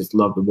Christ. And just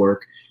love the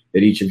work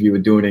that each of you are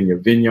doing in your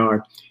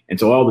vineyard. And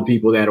to all the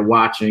people that are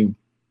watching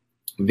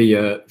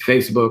via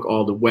Facebook,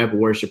 all the web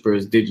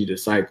worshipers,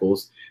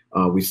 DigiDisciples,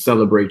 we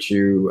celebrate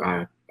you.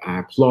 I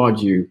applaud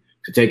you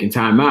for taking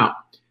time out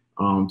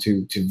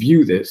to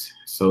view this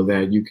so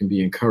that you can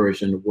be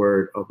encouraged in the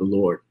word of the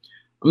Lord.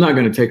 I'm not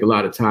going to take a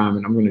lot of time,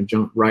 and I'm going to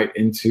jump right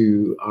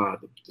into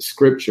the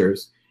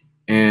scriptures.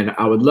 And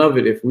I would love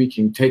it if we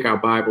can take our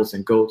Bibles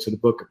and go to the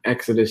book of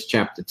Exodus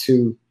chapter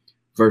 2.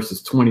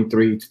 verses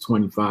 23 to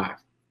 25.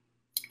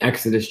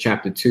 Exodus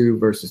chapter 2,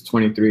 verses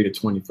 23 to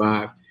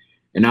 25.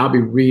 And I'll be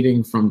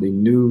reading from the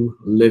New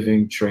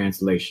Living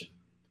Translation.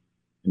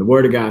 And the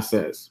word of God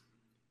says,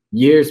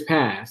 years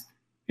passed,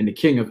 and the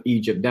king of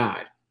Egypt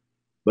died.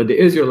 But the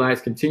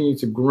Israelites continued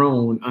to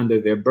groan under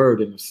their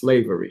burden of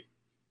slavery.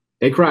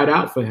 They cried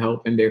out for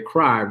help, and their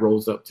cry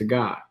rose up to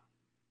God.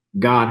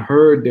 God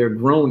heard their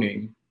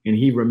groaning, and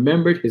he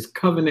remembered his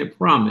covenant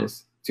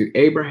promise to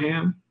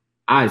Abraham,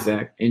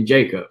 Isaac, and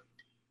Jacob.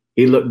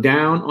 He looked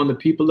down on the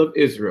people of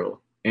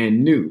Israel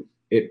and knew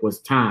it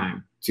was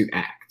time to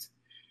act.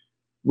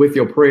 With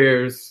your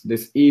prayers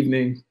this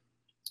evening,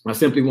 I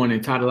simply want to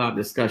entitle our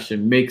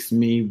discussion, Makes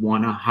Me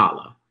Wanna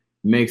Holler.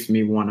 Makes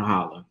me wanna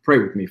holler. Pray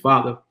with me.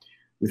 Father,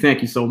 we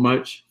thank you so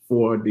much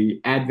for the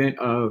advent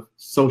of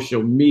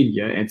social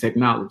media and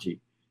technology.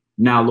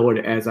 Now, Lord,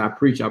 as I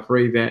preach, I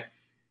pray that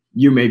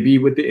you may be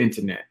with the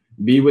internet,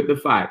 be with the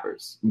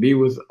fibers, be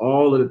with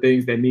all of the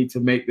things that need to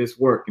make this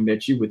work, and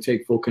that you would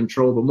take full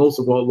control. But most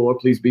of all, Lord,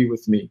 please be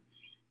with me.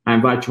 I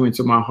invite you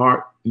into my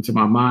heart, into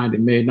my mind,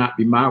 and may it not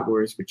be my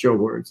words, but your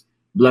words.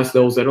 Bless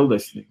those that are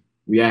listening.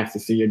 We ask to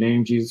see your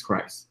name, Jesus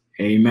Christ.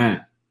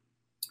 Amen.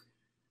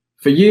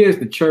 For years,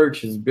 the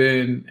church has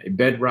been a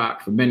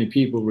bedrock for many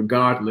people,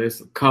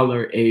 regardless of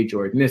color, age,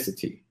 or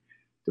ethnicity.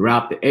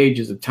 Throughout the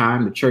ages of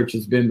time, the church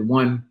has been the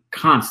one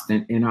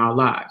constant in our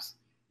lives.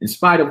 In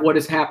spite of what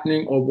is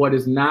happening or what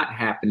is not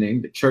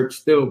happening, the church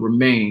still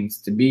remains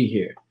to be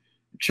here.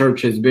 The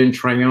church has been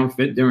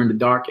triumphant during the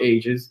Dark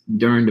Ages,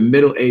 during the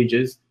Middle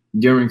Ages,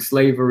 during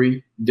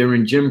slavery,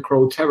 during Jim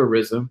Crow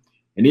terrorism,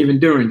 and even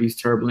during these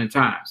turbulent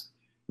times.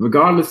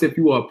 Regardless if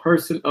you are a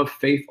person of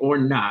faith or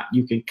not,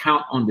 you can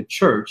count on the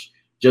church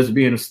just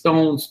being a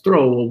stone's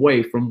throw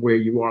away from where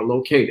you are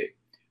located.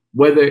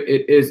 Whether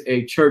it is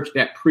a church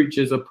that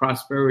preaches a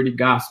prosperity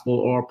gospel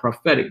or a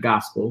prophetic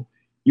gospel,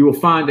 you will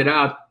find that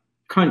our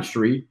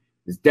country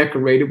is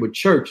decorated with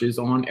churches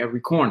on every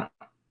corner.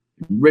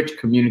 In rich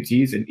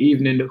communities and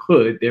even in the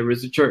hood, there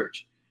is a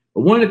church.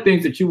 But one of the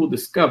things that you will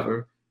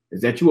discover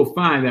is that you will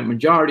find that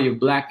majority of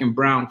Black and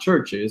brown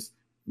churches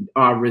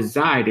are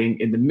residing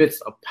in the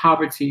midst of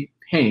poverty,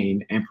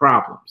 pain, and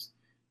problems.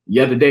 The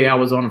other day, I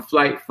was on a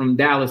flight from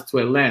Dallas to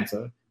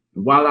Atlanta.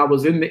 And while I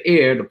was in the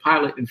air, the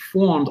pilot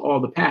informed all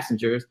the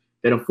passengers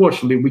that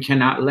unfortunately we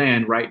cannot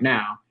land right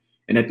now,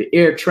 and that the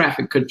air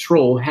traffic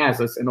control has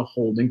us in a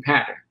holding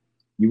pattern.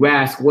 You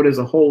ask, what is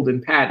a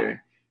holding pattern?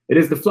 It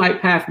is the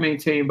flight path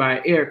maintained by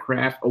an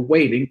aircraft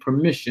awaiting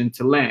permission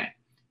to land.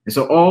 And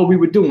so all we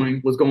were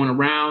doing was going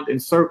around in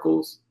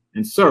circles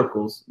and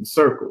circles and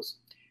circles.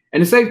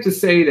 And it's safe to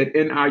say that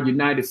in our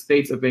United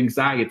States of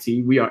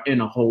anxiety, we are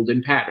in a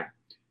holding pattern.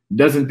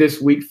 Doesn't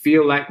this week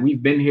feel like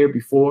we've been here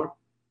before?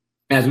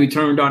 As we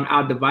turned on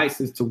our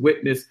devices to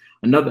witness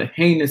another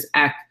heinous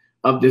act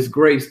of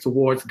disgrace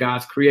towards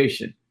God's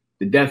creation.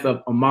 The death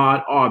of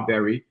Ahmaud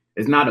Arbery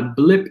is not a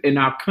blip in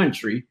our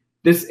country.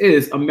 This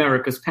is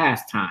America's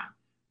pastime.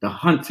 The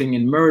hunting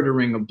and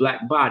murdering of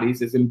Black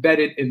bodies is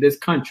embedded in this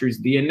country's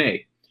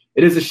DNA.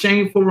 It is a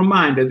shameful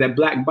reminder that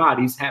Black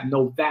bodies have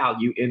no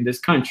value in this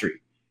country.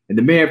 And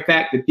the mere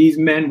fact that these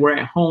men were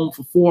at home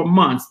for 4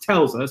 months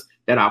tells us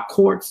that our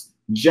courts,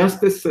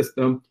 justice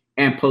system,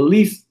 and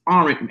police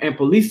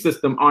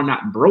system are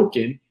not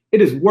broken.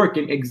 It is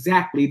working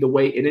exactly the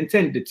way it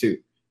intended to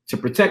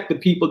protect the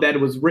people that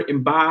it was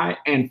written by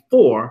and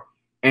for,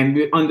 and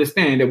we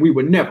understand that we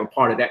were never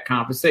part of that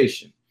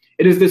conversation.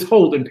 It is this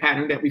holding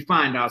pattern that we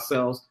find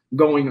ourselves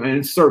going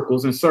in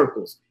circles and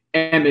circles.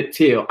 Emmett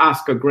Till,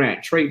 Oscar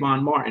Grant,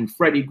 Trayvon Martin,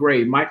 Freddie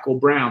Gray, Michael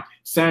Brown,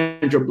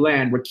 Sandra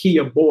Bland,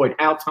 Rakia Boyd,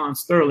 Alton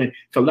Sterling,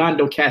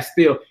 Philando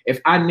Castile. If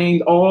I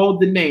named all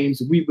the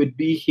names, we would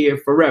be here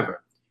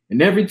forever.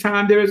 And every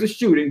time there is a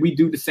shooting, we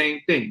do the same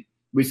thing.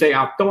 We say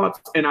our thoughts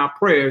and our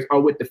prayers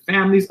are with the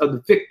families of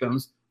the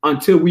victims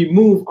until we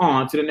move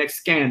on to the next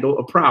scandal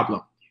or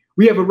problem.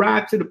 We have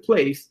arrived to the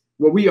place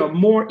where we are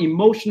more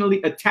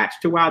emotionally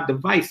attached to our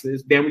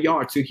devices than we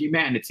are to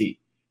humanity.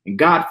 And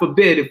God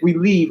forbid, if we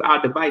leave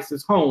our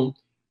devices home,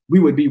 we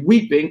would be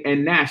weeping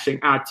and gnashing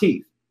our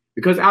teeth,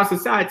 because our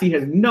society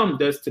has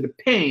numbed us to the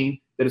pain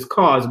that is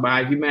caused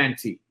by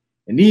humanity.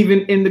 And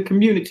even in the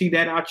community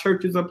that our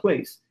churches are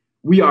placed,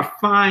 we are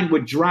fine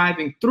with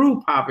driving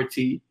through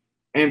poverty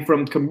and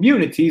from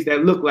communities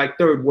that look like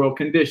third world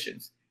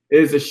conditions.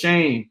 It is a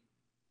shame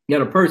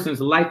that a person's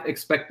life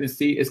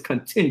expectancy is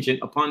contingent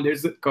upon their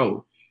zip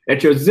code,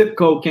 that your zip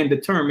code can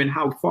determine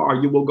how far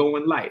you will go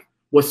in life,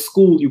 what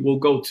school you will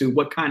go to,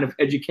 what kind of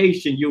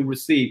education you'll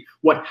receive,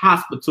 what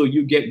hospital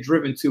you get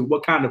driven to,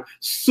 what kind of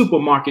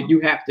supermarket you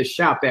have to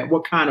shop at,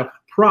 what kind of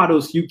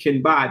produce you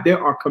can buy.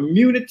 There are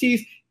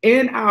communities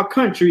in our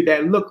country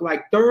that look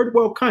like third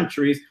world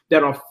countries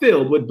that are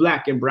filled with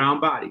Black and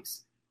brown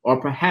bodies. Or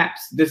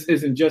perhaps this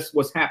isn't just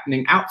what's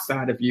happening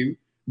outside of you,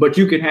 but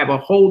you can have a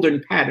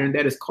holding pattern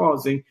that is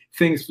causing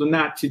things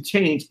not to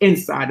change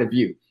inside of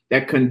you.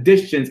 That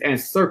conditions and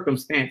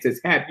circumstances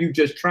have you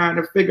just trying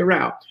to figure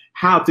out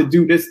how to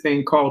do this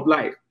thing called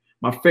life.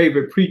 My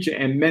favorite preacher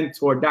and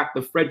mentor,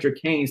 Dr. Frederick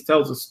Haynes,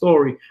 tells a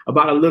story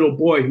about a little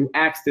boy who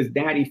asked his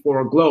daddy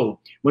for a globe.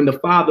 When the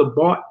father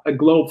bought a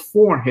globe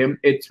for him,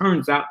 it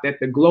turns out that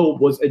the globe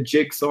was a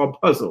jigsaw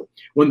puzzle.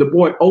 When the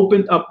boy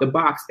opened up the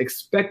box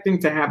expecting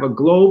to have a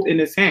globe in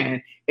his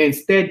hand,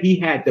 instead he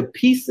had the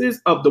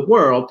pieces of the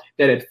world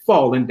that had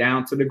fallen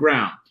down to the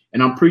ground.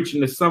 And I'm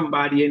preaching to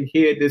somebody in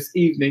here this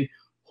evening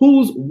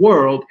whose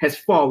world has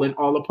fallen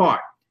all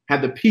apart.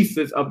 Have the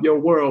pieces of your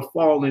world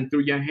fallen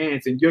through your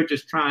hands, and you're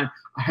just trying to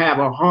have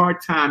a hard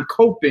time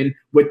coping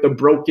with the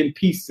broken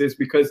pieces?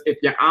 Because if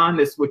you're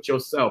honest with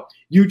yourself,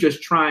 you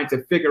just trying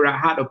to figure out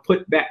how to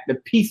put back the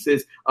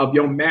pieces of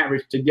your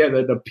marriage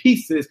together, the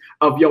pieces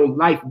of your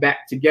life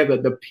back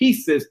together, the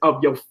pieces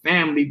of your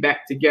family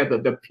back together,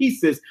 the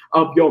pieces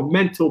of your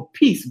mental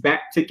peace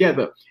back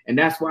together. And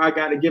that's why I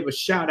got to give a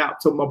shout out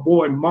to my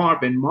boy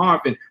Marvin.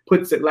 Marvin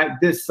puts it like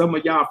this. Some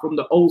of y'all from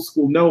the old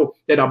school know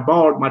that I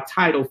borrowed my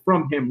title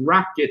from him.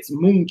 Rockets,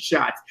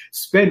 moonshots,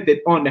 spend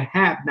it on the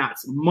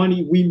have-nots.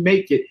 Money, we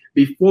make it.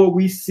 Before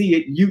we see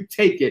it, you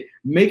take it.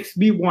 Makes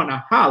me want to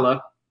holler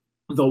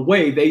the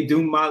way they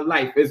do my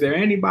life. Is there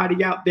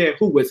anybody out there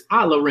who is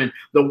hollering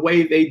the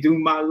way they do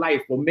my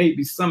life? Well,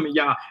 maybe some of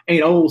y'all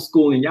ain't old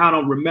school and y'all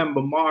don't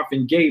remember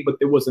Marvin Gaye, but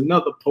there was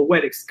another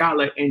poetic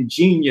scholar and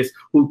genius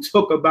who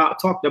talked about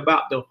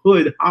the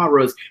hood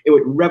horrors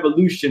with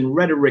revolution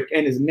rhetoric,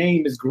 and his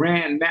name is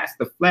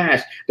Grandmaster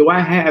Flash. Do I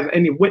have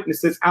any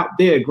witnesses out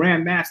there?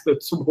 Grandmaster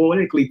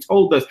poetically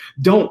told us,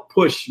 don't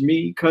push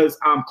me because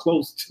I'm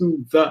close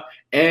to the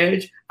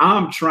edge.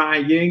 I'm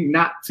trying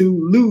not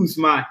to lose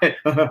my head.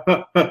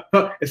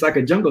 It's like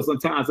a jungle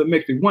sometimes. It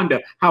makes me wonder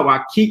how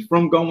I keep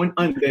from going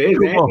under. Is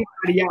there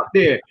anybody out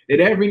there that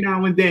every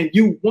now and then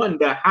you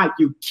wonder how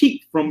you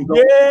keep from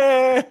going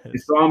under?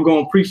 And so I'm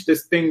going to preach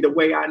this thing the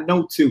way I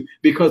know to,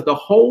 because the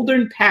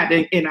holding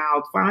pattern in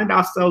our find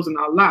ourselves in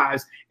our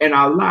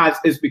lives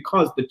is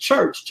because the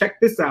church, check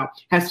this out,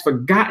 has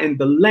forgotten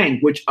the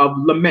language of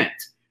lament.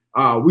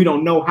 We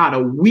don't know how to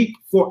weep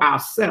for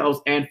ourselves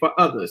and for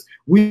others.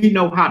 We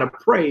know how to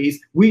praise.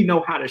 We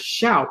know how to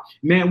shout.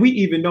 Man, we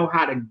even know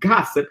how to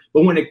gossip.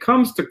 But when it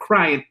comes to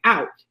crying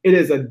out, it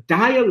is a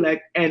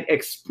dialect and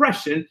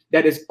expression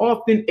that is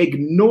often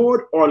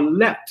ignored or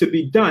left to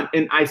be done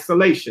in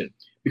isolation,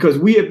 because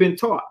we have been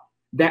taught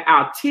that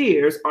our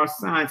tears are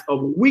signs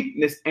of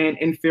weakness and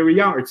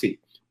inferiority.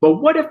 But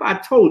what if I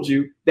told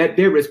you that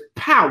there is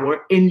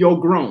power in your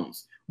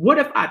groans? What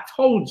if I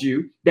told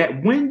you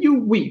that when you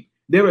weep,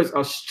 there is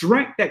a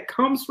strength that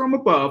comes from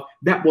above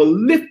that will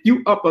lift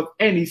you up of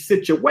any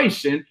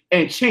situation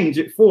and change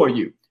it for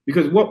you?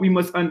 Because what we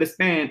must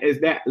understand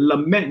is that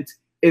lament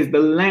is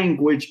the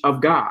language of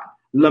God.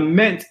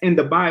 Lament in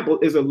the Bible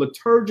is a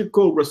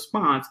liturgical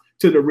response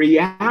to the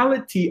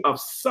reality of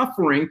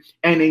suffering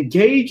and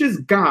engages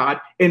God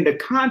in the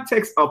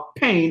context of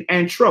pain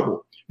and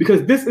trouble.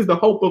 Because this is the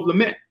hope of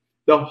lament.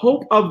 The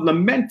hope of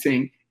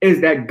lamenting is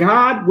that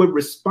God would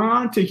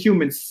respond to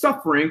human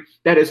suffering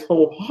that is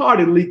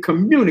wholeheartedly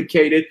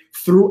communicated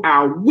through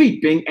our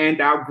weeping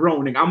and our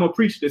groaning. I'm going to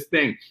preach this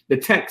thing. The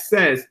text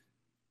says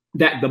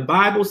that the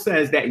Bible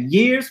says that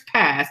years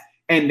passed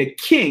and the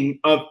king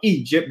of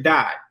Egypt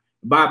died.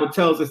 The Bible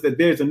tells us that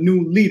there's a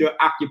new leader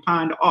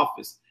occupying the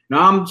office.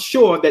 Now, I'm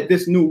sure that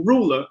this new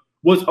ruler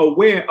was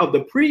aware of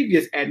the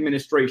previous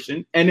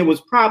administration, and it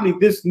was probably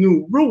this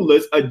new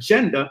ruler's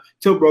agenda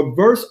to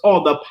reverse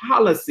all the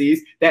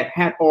policies that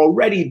had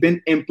already been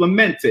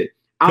implemented.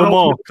 Come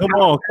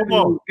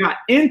on. Got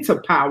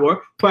into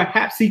power.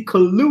 Perhaps he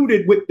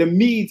colluded with the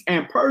Medes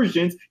and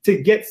Persians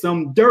to get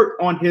some dirt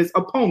on his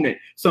opponent,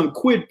 some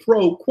quid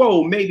pro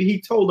quo. Maybe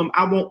he told them,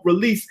 I won't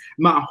release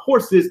my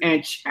horses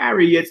and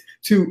chariots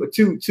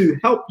to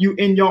help you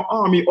in your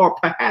army. Or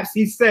perhaps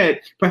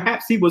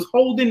he was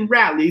holding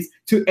rallies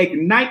to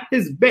ignite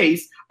his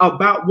base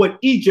about what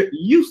Egypt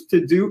used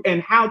to do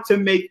and how to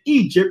make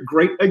Egypt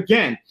great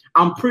again.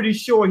 I'm pretty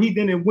sure he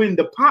didn't win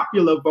the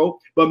popular vote,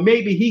 but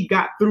maybe he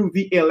got through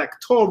the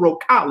electoral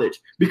college,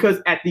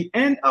 because at the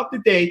end of the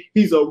day,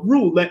 he's a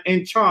ruler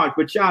in charge.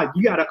 But y'all,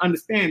 you got to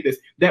understand this,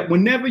 that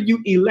whenever you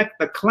elect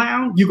a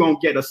clown, you're going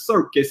to get a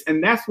circus.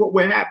 And that's what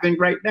we're having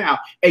right now,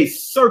 a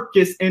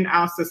circus in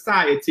our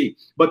society.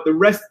 But the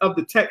rest of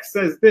the text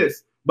says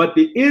this: but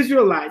the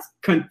Israelites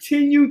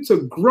continue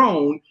to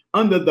groan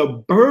under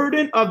the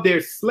burden of their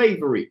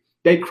slavery.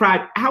 They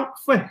cried out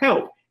for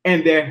help,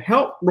 and their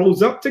help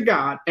rose up to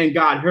God, and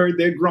God heard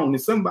their groan.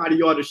 And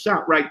somebody ought to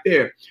shout right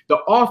there. The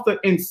author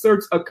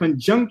inserts a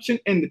conjunction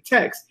in the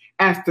text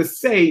as to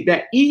say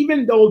that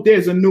even though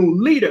there's a new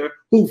leader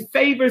who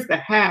favors the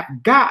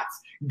have-gots,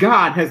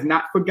 God has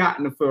not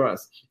forgotten for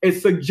us. It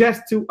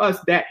suggests to us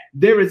that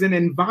there is an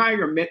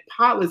environment,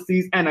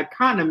 policies, and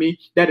economy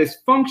that is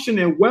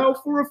functioning well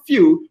for a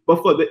few,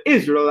 but for the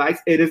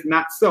Israelites, it is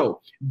not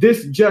so.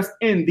 This just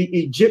in, the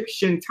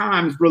Egyptian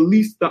Times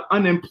released the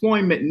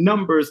unemployment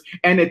numbers,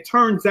 and it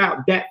turns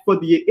out that for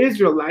the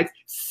Israelites,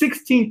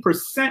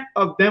 16%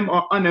 of them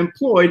are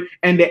unemployed,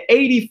 and the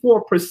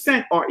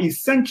 84% are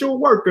essential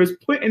workers,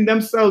 putting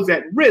themselves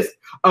at risk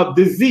of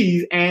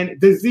disease and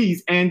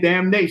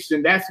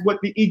damnation. That's what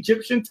the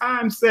Egyptian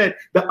Times said.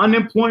 The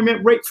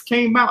unemployment rates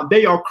came out.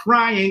 They are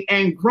crying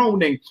and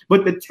groaning.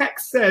 But the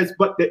text says,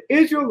 but the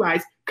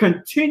Israelites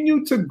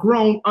continue to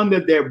groan under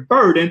their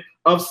burden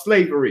of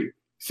slavery.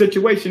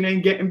 Situation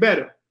ain't getting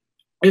better.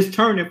 It's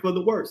turning for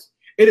the worse.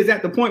 It is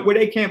at the point where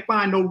they can't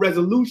find no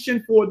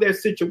resolution for their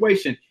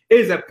situation. It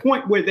is a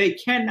point where they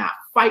cannot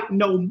fight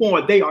no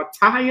more. They are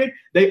tired.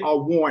 They are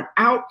worn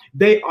out.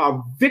 They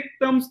are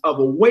victims of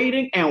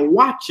waiting and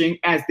watching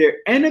as their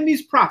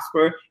enemies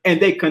prosper and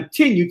they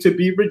continue to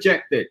be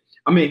rejected.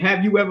 I mean,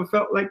 have you ever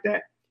felt like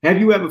that? Have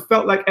you ever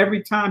felt like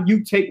every time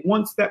you take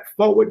one step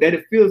forward that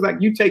it feels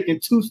like you taking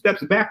 2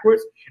 steps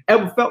backwards?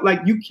 Ever felt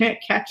like you can't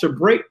catch a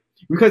break?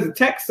 Because the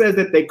text says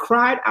that they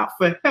cried out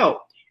for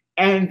help,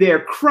 and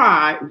their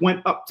cry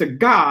went up to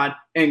God,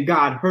 and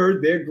God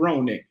heard their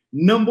groaning.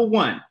 Number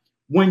one,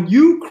 when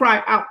you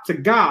cry out to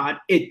God,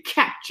 it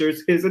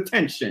captures his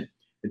attention.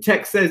 The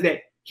text says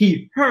that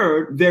he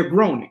heard their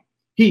groaning.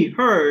 He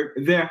heard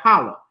their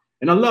holler.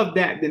 And I love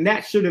that. Then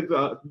that should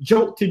have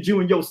jolted you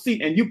in your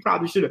seat, and you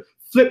probably should have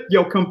flipped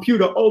your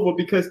computer over,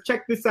 because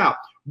check this out.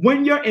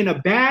 When you're in a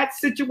bad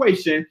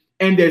situation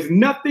and there's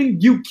nothing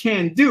you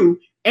can do,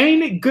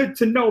 ain't it good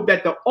to know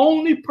that the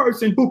only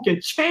person who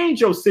can change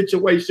your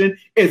situation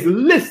is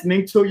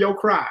listening to your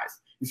cries?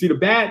 You see, the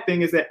bad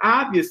thing is that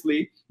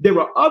obviously there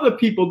were other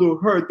people who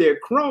heard their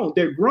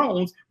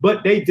groans,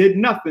 but they did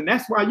nothing.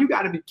 That's why you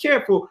got to be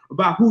careful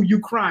about who you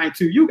crying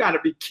to. You got to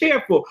be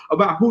careful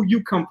about who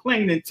you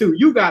complaining to.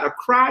 You got to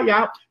cry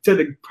out to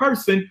the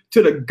person,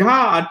 to the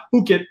God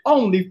who can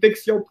only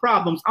fix your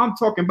problems. I'm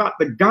talking about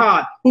the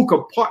God who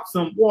could part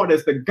some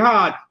waters, the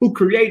God who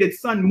created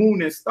sun,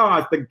 moon, and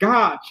stars, the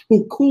God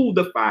who cooled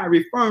the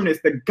fiery furnace,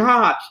 the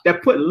God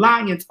that put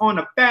lions on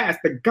a fast,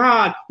 the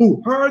God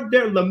who heard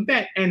their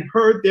lament and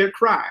heard their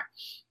cry.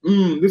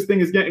 This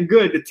thing is getting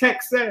good. The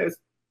text says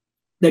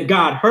that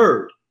God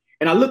heard.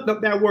 And I looked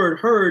up that word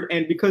heard,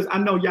 and because I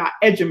know y'all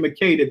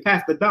educated,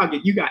 Pastor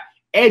Doggett, you got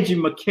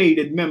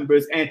educated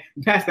members, and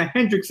Pastor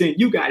Hendrickson,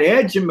 you got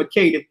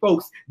educated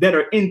folks that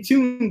are in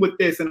tune with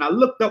this. And I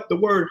looked up the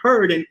word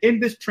heard, and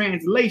in this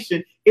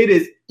translation, it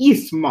is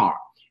ismar.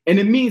 And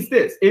it means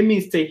this. It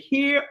means to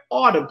hear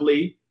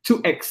audibly,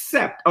 to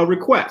accept a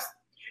request.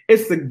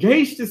 It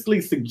sagaciously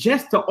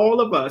suggests to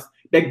all of us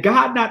that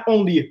God not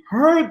only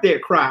heard their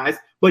cries,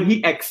 but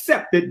he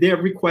accepted their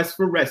request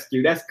for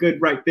rescue. That's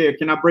good right there.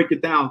 Can I break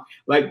it down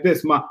like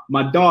this?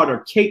 My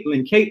daughter,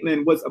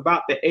 Caitlin was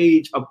about the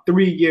age of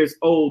 3 years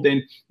old,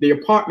 and the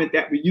apartment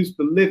that we used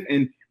to live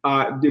in,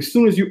 as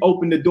soon as you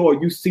open the door,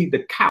 you see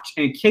the couch,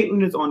 and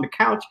Caitlin is on the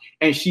couch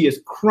and she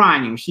is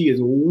crying. She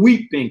is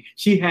weeping.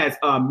 She has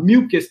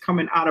mucus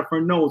coming out of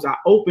her nose. I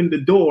opened the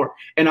door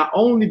and I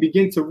only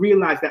begin to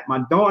realize that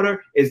my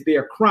daughter is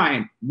there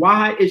crying.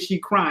 Why is she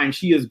crying?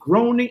 She is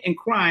groaning and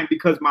crying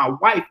because my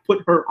wife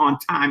put her on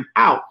time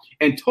out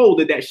and told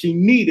her that she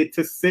needed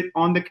to sit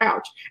on the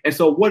couch. And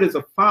so what is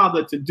a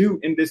father to do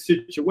in this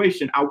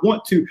situation? I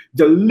want to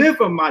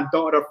deliver my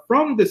daughter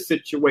from the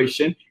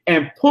situation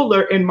and pull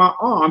her in my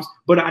arms,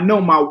 but I know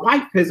my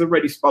wife has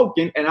already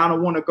spoken and I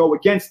don't want to go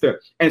against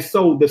her. And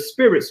so the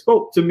Spirit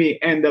spoke to me,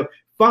 and the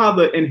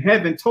Father in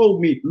heaven told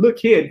me, look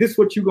here, this is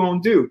what you're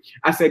going to do.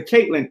 I said,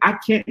 Caitlin, I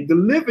can't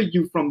deliver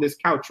you from this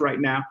couch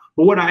right now.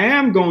 But what I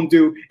am going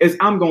to do is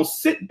I'm going to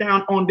sit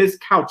down on this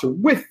couch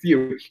with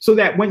you so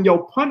that when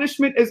your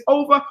punishment is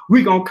over,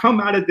 we're going to come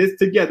out of this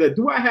together.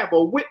 Do I have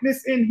a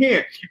witness in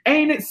here?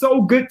 Ain't it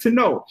so good to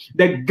know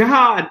that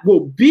God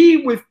will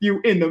be with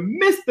you in the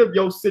midst of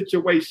your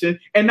situation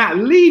and not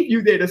leave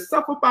you there to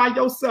suffer by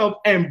yourself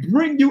and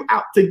bring you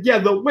out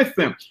together with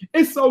him?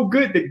 It's so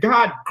good that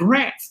God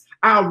grants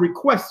our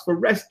requests for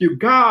rescue.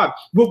 God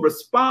will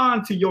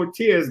respond to your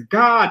tears.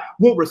 God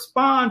will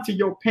respond to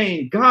your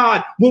pain.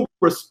 God will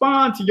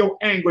respond to your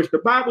anguish. The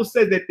Bible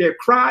says that their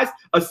cries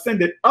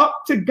ascended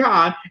up to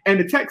God, and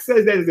the text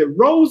says that as it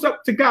rose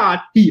up to God,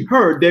 he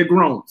heard their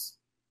groans.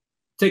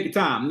 Take your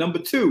time. Number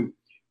two,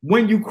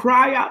 when you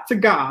cry out to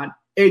God,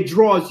 it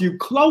draws you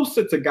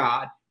closer to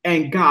God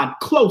and God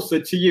closer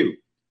to you.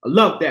 I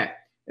love that.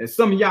 And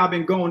some of y'all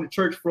been going to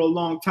church for a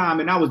long time,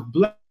 and I was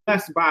blessed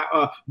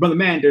by Brother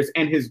Manders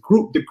and his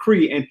group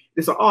Decree, and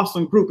it's an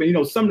awesome group. And you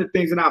know, some of the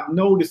things that I've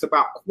noticed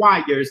about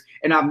choirs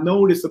and I've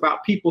noticed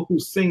about people who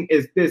sing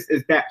is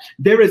that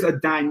there is a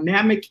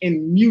dynamic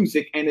in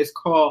music, and it's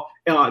called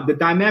the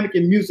dynamic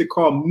in music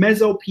called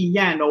mezzo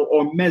piano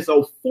or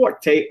mezzo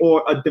forte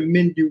or a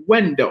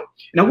diminuendo.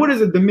 Now, what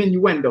is a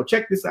diminuendo?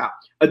 Check this out.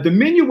 A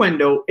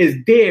diminuendo is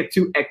there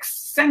to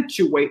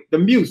accentuate the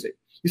music.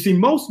 You see,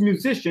 most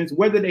musicians,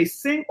 whether they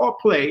sing or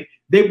play,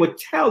 they would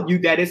tell you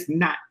that it's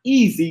not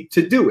easy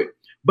to do it,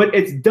 but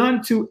it's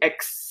done to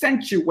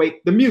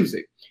accentuate the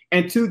music.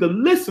 And to the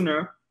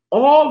listener,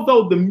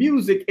 although the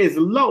music is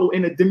low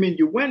in a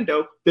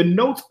diminuendo, the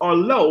notes are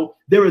low,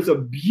 there is a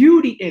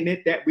beauty in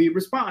it that we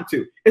respond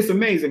to. It's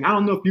amazing. I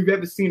don't know if you've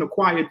ever seen a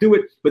choir do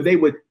it, but they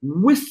would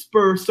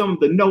whisper some of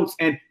the notes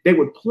and they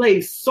would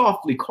play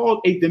softly, called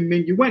a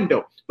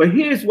diminuendo. But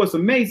here's what's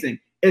amazing,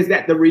 is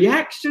that the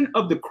reaction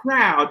of the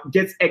crowd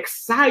gets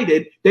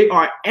excited, they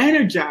are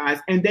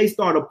energized, and they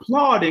start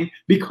applauding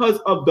because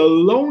of the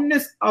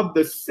lowness of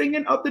the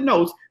singing of the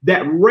notes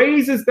that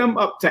raises them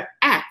up to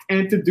act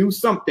and to do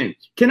something.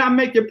 Can I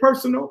make it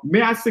personal?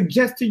 May I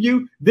suggest to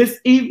you this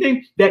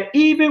evening that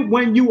even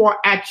when you are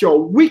at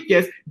your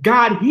weakest,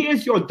 God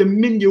hears your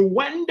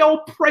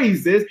diminuendo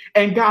praises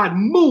and God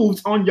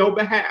moves on your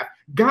behalf.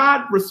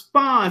 God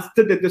responds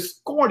to the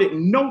discordant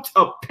notes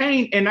of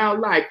pain in our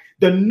life,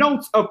 the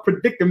notes of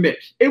predicament.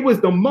 It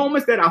was the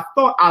moments that I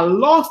thought I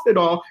lost it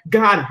all.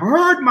 God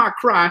heard my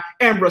cry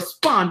and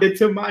responded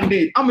to my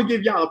need. I'm going to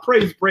give y'all a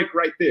praise break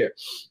right there.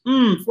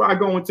 Before I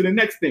go on to the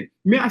next thing,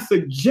 may I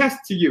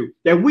suggest to you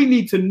that we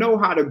need to know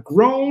how to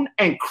groan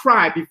and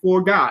cry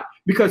before God,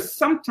 because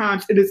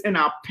sometimes it is in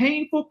our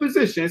painful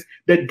positions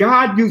that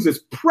God uses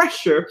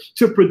pressure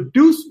to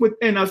produce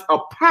within us a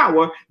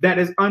power that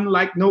is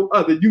unlike no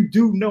other. You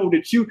do know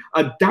that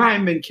a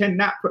diamond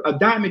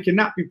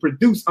cannot be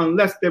produced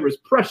unless there is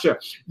pressure.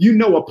 You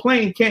know a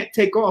plane can't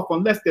take off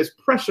unless there's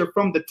pressure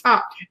from the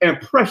top and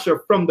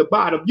pressure from the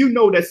bottom. You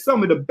know that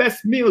some of the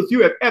best meals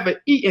you have ever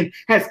eaten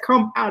has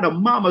come out of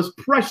mama's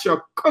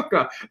pressure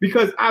cooker,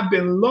 because I've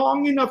been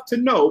long enough to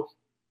know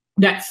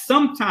that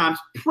sometimes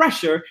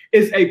pressure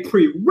is a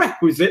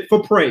prerequisite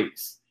for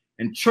praise.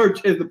 And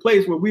church is the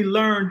place where we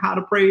learn how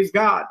to praise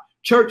God.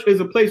 Church is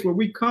a place where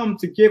we come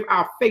to give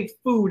our faith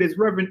food, as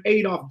Reverend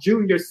Adolph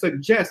Jr.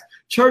 suggests.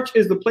 Church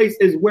is the place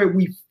is where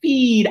we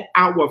feed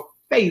our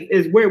faith,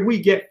 is where we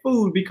get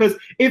food, because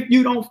if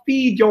you don't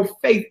feed your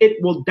faith,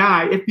 it will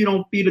die. If you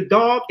don't feed a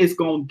dog, it's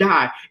going to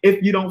die.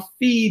 If you don't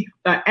feed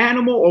an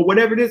animal or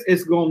whatever it is,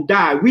 it's going to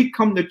die. We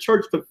come to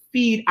church to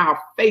feed our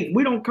faith.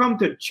 We don't come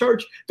to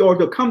church or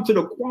to come to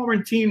the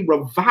quarantine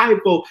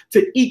revival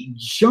to eat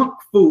junk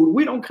food.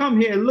 We don't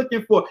come here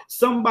looking for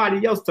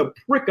somebody else to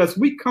prick us.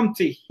 We come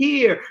to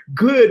hear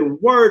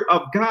good word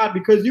of God,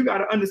 because you got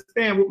to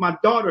understand, with my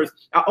daughters,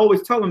 I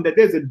always tell them that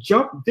there's a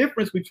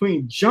difference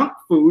between junk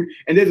food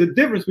and there's a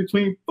difference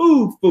between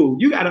food.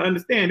 You got to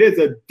understand there's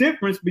a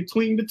difference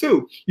between the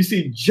two. You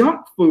see,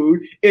 junk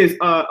food is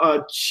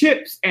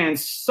chips and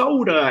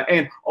soda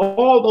and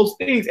all those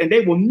things, and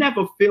they will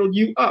never fill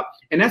you up.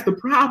 And that's the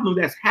problem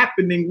that's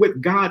happening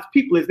with God's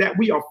people, is that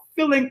we are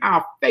filling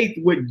our faith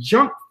with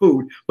junk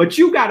food. But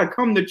you got to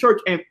come to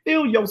church and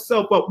fill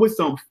yourself up with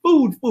some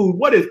food.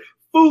 What is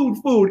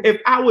food? If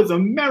I was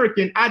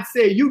American, I'd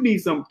say you need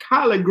some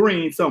collard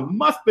greens, some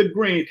mustard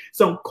greens,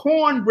 some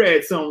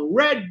cornbread, some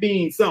red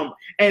beans, some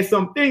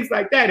things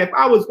like that. If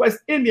I was West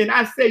Indian,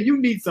 I'd say you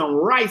need some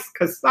rice,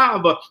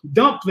 cassava,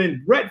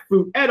 dumpling,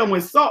 breadfruit, edam,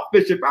 and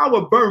saltfish. If I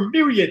were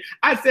Bermudian,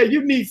 I'd say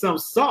you need some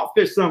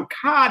saltfish, some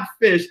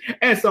codfish,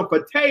 and some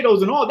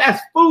potatoes and all.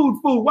 That's food.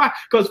 Why?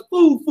 Because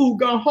food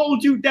gonna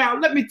hold you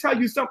down. Let me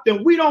tell you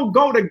something. We don't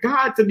go to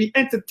God to be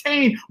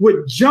entertained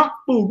with junk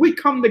food. We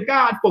come to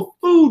God for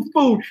food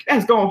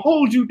that's going to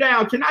hold you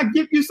down. Can I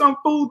give you some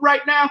food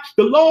right now?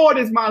 The Lord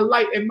is my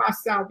light and my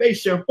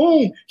salvation.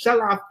 Whom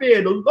shall I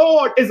fear? The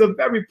Lord is a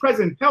very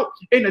present help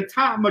in a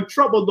time of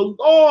trouble.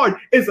 The Lord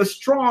is a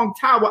strong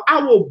tower.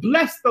 I will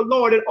bless the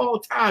Lord at all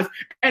times,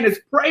 and his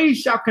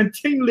praise shall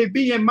continually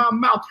be in my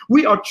mouth.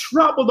 We are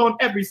troubled on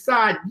every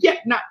side,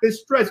 yet not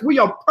distressed. We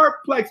are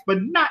perplexed,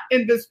 but not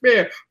in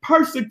despair.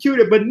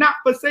 Persecuted, but not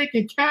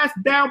forsaken. Cast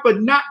down,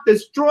 but not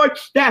destroyed.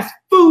 That's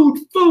food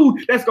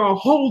that's going to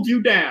hold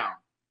you down.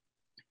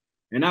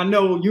 And I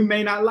know you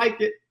may not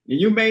like it and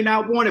you may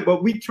not want it,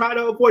 but we try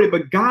to avoid it.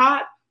 But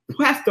God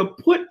has to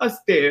put us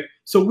there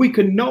so we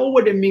can know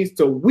what it means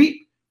to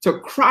weep, to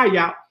cry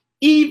out,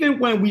 even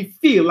when we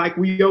feel like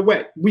we are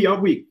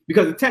weak.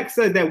 Because the text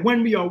says that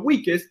when we are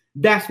weakest,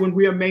 that's when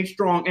we are made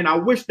strong. And I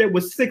wish there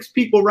was 6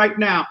 people right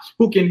now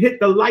who can hit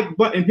the like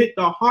button, hit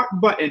the heart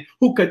button,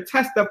 who could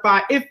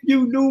testify. If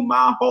you knew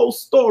my whole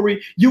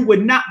story, you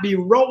would not be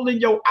rolling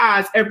your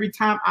eyes every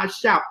time I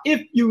shout.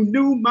 If you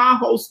knew my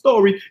whole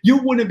story, you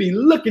wouldn't be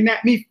looking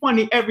at me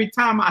funny every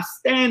time I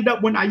stand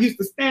up, when I used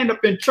to stand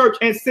up in church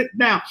and sit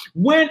down.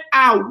 When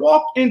I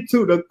walk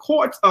into the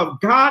courts of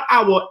God,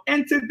 I will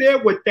enter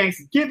there with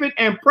thanksgiving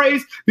and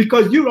praise,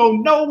 because you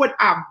don't know what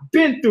I've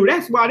been through.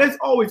 That's why there's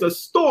always a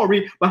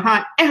story behind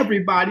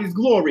everybody's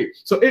glory.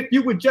 So if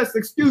you would just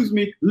excuse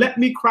me, let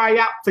me cry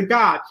out to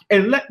God,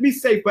 and let me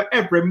say, for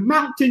every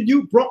mountain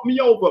you brought me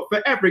over,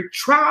 for every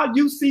trial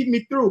you see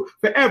me through,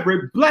 for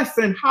every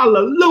blessing,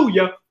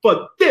 hallelujah,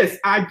 for this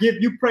I give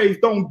you praise.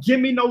 Don't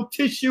give me no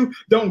tissue.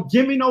 Don't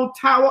give me no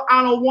towel.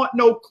 I don't want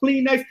no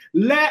Kleenex.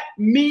 Let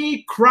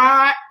me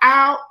cry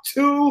out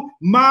to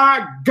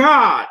my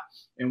God.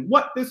 And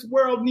what this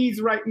world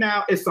needs right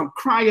now is some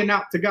crying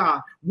out to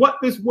God. What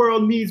this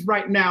world needs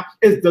right now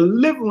is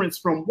deliverance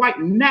from white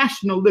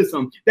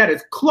nationalism that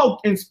is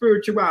cloaked in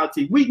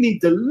spirituality. We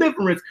need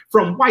deliverance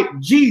from white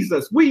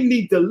Jesus. We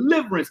need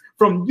deliverance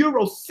from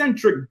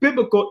Eurocentric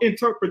biblical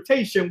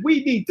interpretation.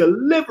 We need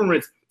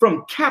deliverance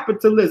from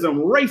capitalism,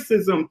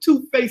 racism,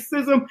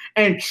 two-facism,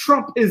 and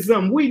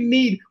Trumpism. We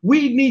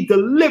need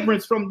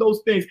deliverance from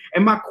those things.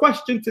 And my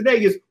question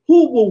today is,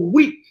 who will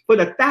weep for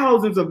the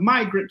thousands of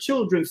migrant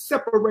children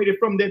separated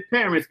from their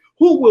parents?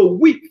 Who will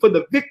weep for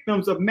the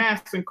victims of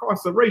mass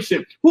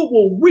incarceration? Who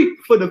will weep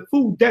for the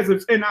food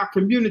deserts in our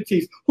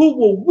communities? Who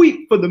will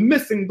weep for the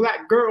missing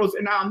Black girls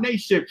in our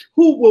nation?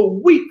 Who will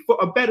weep for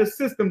a better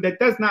system that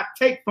does not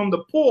take from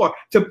the poor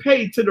to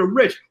pay to the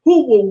rich?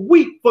 Who will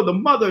weep for the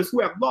mothers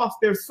who have lost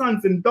their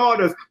sons and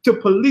daughters to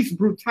police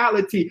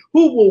brutality?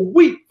 Who will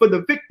weep for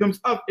the victims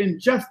of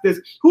injustice?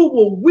 Who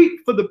will weep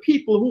for the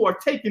people who are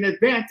taken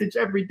advantage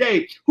every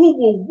day? Who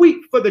will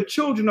weep for the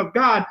children of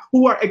God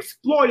who are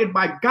exploited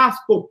by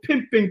gospel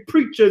pimping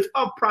preachers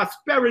of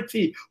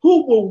prosperity?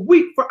 Who will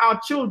weep for our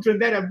children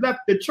that have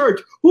left the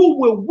church? Who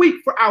will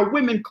weep for our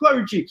women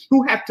clergy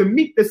who have to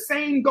meet the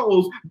same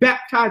goals,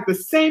 baptize the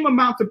same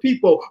amount of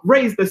people,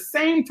 raise the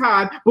same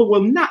tithe, but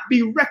will not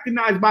be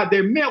recognized by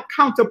their male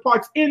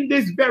counterparts in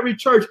this very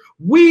church?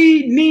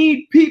 We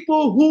need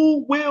people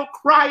who will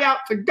cry out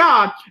to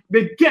God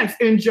against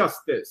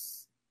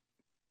injustice.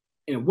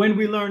 And when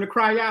we learn to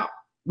cry out,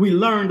 we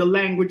learn the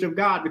language of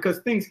God, because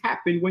things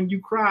happen when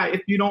you cry.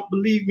 If you don't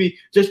believe me,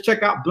 just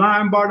check out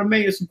blind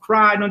Bartimaeus, who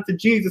cried unto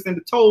Jesus, and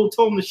the told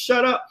him to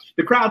shut up.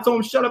 The crowd told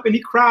him to shut up, and he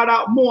cried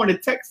out more. And the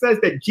text says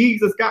that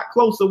Jesus got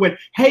closer. When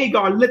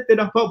Hagar lifted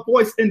up her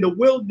voice in the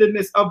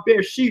wilderness of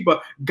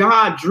Beersheba,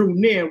 God drew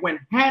near. When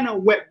Hannah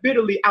wept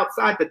bitterly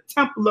outside the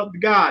temple of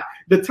God,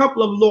 the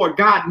temple of the Lord,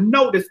 God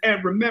noticed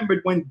and remembered.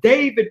 When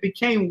David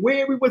became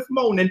weary with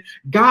moaning,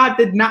 God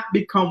did not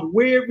become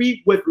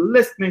weary with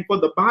listening. For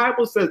the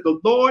Bible says the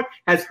Lord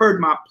has heard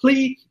my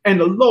plea and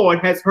the Lord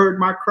has heard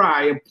my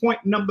cry. And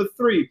point number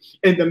 3,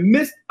 in the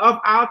midst of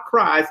our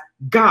cries,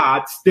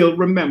 God still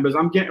remembers.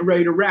 I'm getting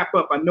ready to wrap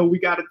up. I know we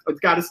got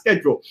a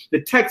schedule.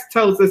 The text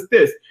tells us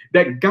this,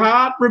 that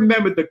God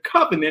remembered the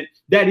covenant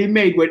that he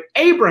made with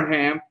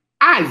Abraham,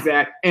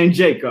 Isaac, and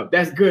Jacob.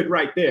 That's good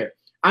right there.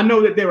 I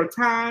know that there are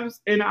times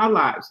in our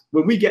lives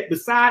when we get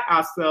beside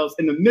ourselves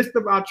in the midst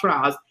of our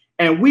trials,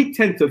 and we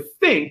tend to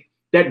think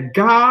that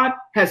God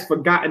has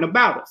forgotten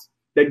about us,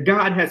 that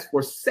God has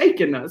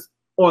forsaken us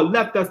or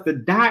left us to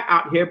die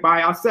out here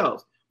by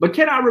ourselves. But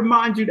can I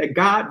remind you that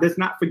God does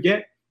not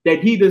forget,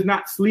 that he does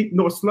not sleep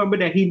nor slumber,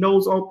 that he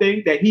knows all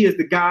things, that he is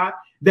the God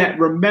that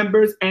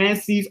remembers and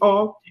sees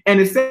all. And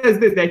it says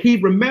this, that he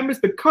remembers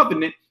the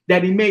covenant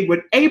that he made with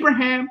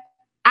Abraham,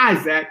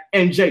 Isaac,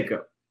 and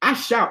Jacob. I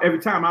shout every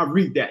time I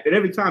read that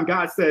every time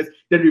God says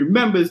that he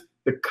remembers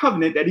the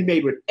covenant that he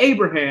made with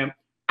Abraham,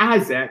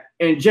 Isaac,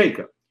 and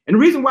Jacob. And the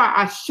reason why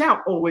I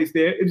shout always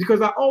there is because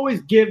I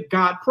always give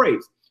God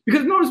praise.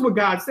 Because notice what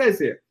God says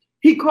here.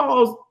 He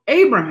calls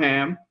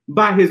Abraham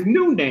by his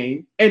new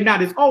name and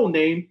not his old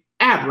name,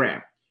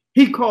 Abraham.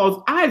 He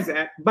calls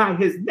Isaac by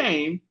his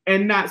name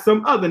and not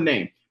some other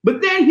name.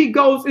 But then he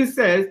goes and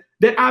says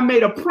that I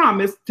made a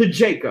promise to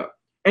Jacob.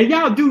 And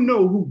y'all do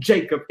know who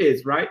Jacob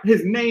is, right?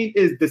 His name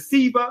is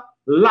deceiver,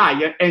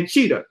 liar, and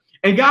cheater.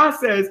 And God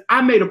says,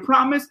 I made a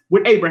promise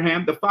with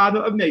Abraham, the father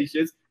of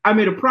nations. I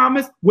made a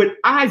promise with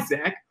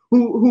Isaac,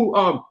 who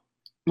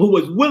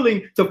was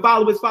willing to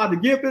follow his father,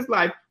 give his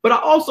life. But I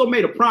also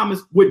made a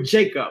promise with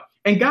Jacob.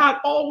 And God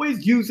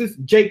always uses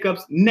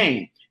Jacob's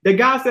name. That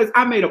God says,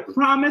 I made a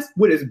promise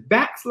with his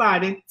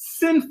backsliding,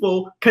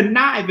 sinful,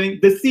 conniving,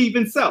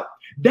 deceiving self.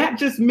 That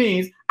just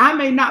means I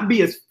may not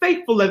be as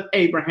faithful as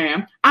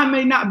Abraham. I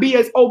may not be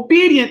as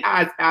obedient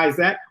as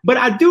Isaac, but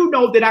I do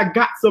know that I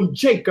got some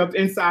Jacob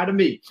inside of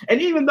me. And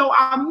even though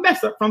I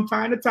mess up from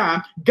time to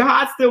time,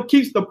 God still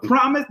keeps the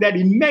promise that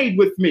he made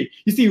with me.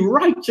 You see,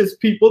 righteous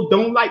people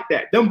don't like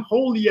that. Them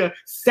holier,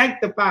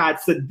 sanctified,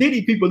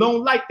 sedity people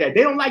don't like that.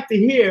 They don't like to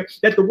hear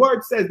that the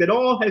word says that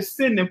all have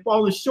sinned and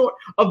fallen short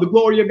of the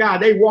glory of God.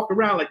 They walk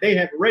around like they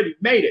have already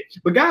made it.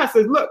 But God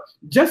says, look,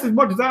 just as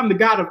much as I'm the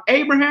God of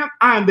Abraham,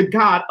 I am the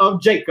God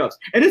of Jacob.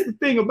 And it's the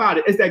thing about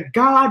it is that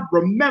God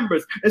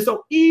remembers. And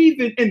so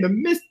even in the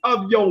midst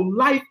of your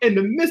life, in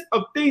the midst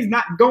of things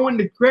not going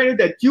the credit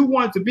that you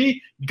want to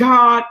be,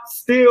 God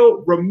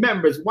still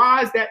remembers.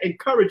 Why is that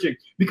encouraging?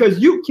 Because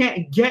you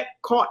can't get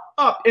caught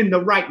up in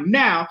the right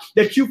now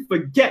that you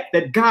forget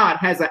that God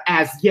has an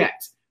as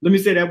yet. Let me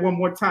say that one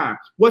more time.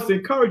 What's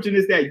encouraging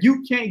is that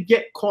you can't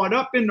get caught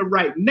up in the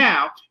right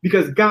now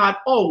because God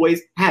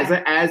always has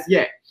an as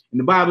yet. And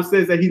the Bible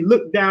says that he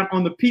looked down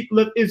on the people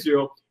of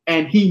Israel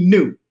and he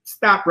knew.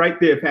 Stop right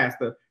there,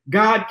 Pastor.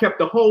 God kept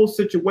the whole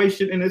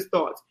situation in his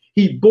thoughts.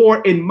 He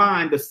bore in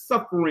mind the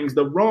sufferings,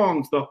 the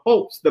wrongs, the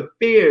hopes, the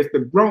fears, the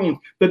groans,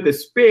 the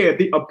despair,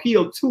 the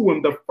appeal to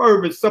him, the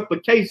fervent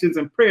supplications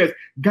and prayers.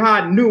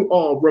 God knew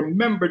all,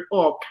 remembered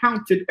all,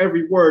 counted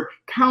every word,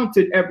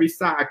 counted every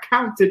sigh,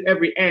 counted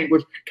every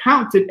anguish,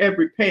 counted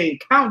every pain,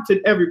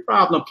 counted every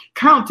problem,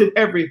 counted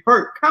every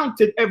hurt,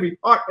 counted every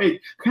heartache,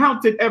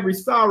 counted every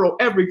sorrow,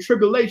 every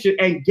tribulation,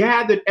 and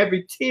gathered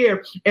every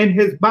tear in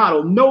his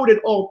bottle, noted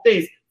all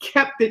things,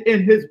 kept it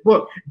in his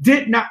book,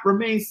 did not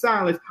remain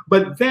silent,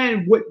 but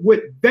then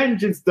with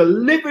vengeance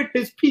delivered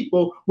his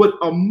people with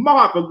a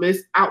marvelous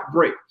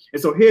outbreak.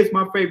 And so here's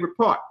my favorite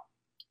part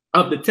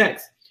of the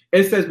text.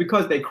 It says,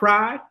 because they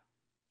cried,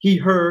 he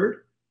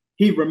heard,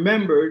 he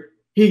remembered,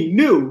 he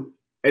knew,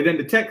 and then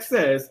the text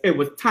says it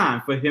was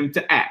time for him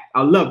to act.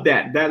 I love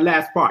that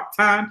last part,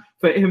 time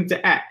for him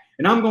to act.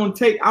 And I'm going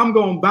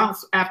to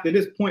bounce after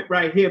this point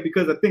right here,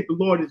 because I think the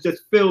Lord has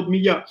just filled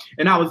me up.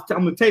 And I'm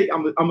going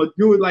to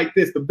do it like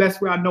this, the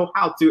best way I know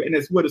how to. And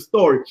it's with a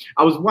story.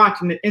 I was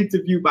watching an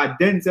interview by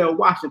Denzel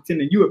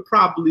Washington, and you have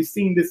probably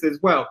seen this as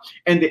well.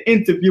 And the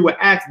interviewer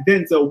asked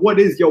Denzel, what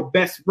is your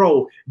best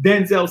role?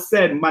 Denzel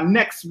said, my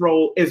next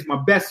role is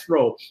my best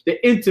role.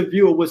 The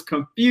interviewer was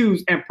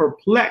confused and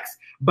perplexed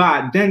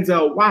by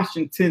Denzel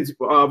Washington's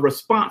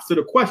response to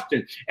the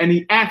question. And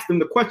he asked him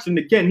the question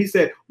again. He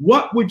said,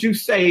 what would you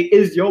say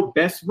is your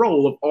best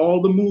role of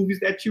all the movies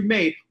that you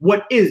made?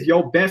 What is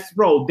your best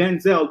role?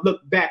 Denzel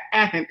looked back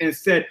at him and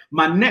said,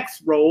 my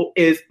next role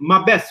is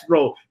my best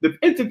role. The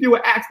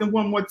interviewer asked him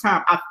one more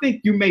time, I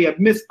think you may have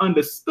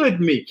misunderstood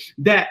me,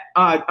 that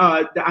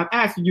I'm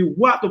asking you,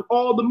 what of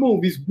all the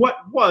movies,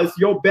 what was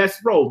your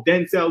best role?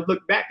 Denzel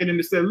looked back at him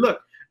and said,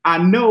 look, I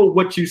know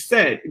what you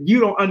said. You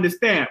don't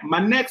understand.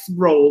 My next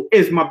role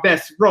is my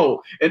best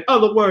role. In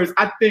other words,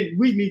 I think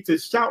we need to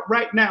shout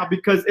right now,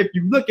 because if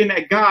you're looking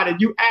at God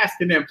and you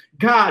asking him,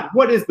 God,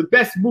 what is the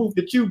best move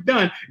that you've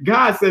done?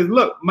 God says,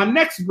 look, my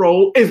next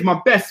role is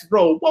my best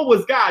role. What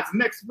was God's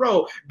next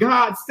role?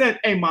 God sent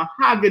a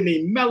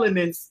mahogany,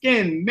 melanin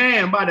skinned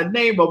man by the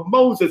name of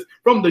Moses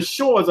from the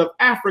shores of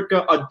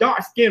Africa, a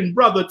dark skinned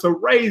brother, to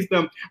raise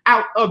them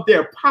out of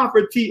their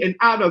poverty and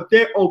out of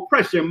their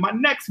oppression. My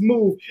next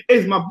move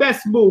is my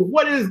best move.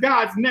 What is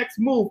God's next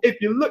move?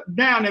 If you look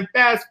down and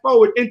fast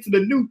forward into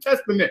the New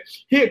Testament,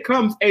 here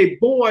comes a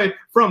boy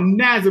from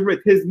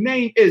Nazareth. His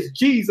name is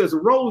Jesus,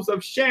 Rose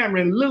of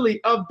Sharon,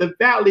 Lily of the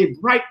Valley,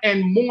 bright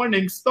and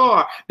morning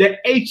star, the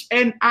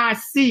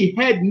HNIC,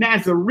 head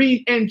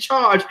Nazarene in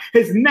charge.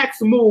 His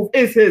next move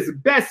is his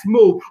best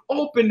move.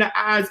 Open the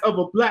eyes of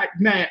a black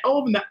man,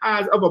 open the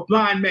eyes of a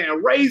blind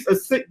man, raise a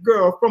sick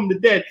girl from the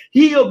dead,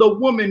 heal the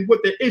woman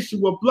with the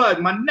issue of blood.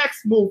 My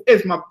next move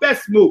is my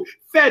best move.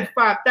 Fed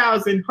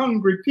 5,000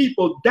 hungry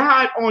people,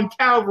 died on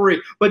Calvary,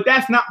 but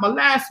that's not my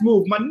last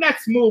move. My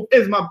next move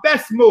is my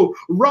best move.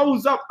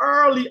 Rose up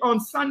early on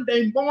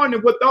Sunday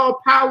morning with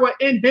all power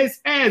in his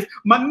hands.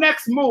 My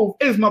next move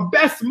is my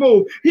best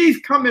move. He's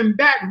coming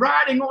back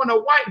riding on a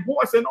white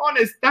horse, and on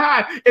his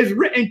thigh is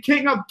written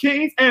King of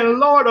Kings and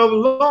Lord of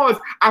Lords.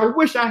 I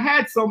wish I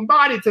had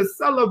somebody to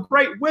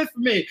celebrate with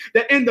me,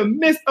 that in the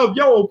midst of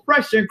your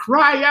oppression,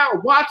 cry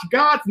out, watch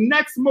God's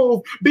next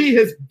move be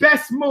his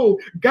best move.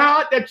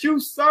 God that you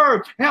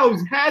serve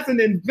has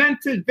an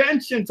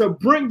invention to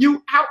bring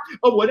you out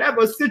of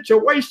whatever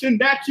situation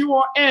that you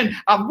are in.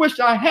 I wish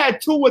I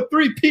had 2 or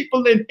 3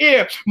 people in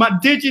here, my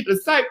digi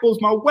disciples,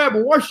 my web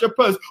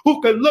worshipers,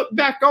 who could look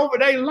back over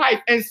their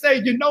life and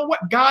say, you know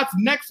what? God's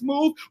next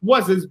move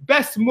was his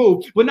best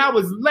move. When I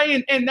was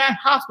laying in that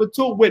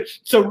hospital with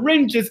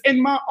syringes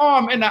in my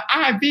arm and an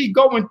IV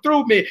going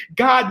through me,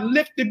 God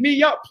lifted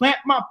me up, plant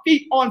my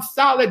feet on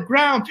solid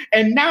ground,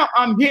 and now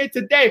I'm here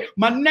today.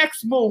 My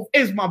next move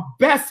is my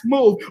best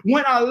move.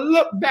 When I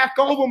look back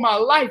over my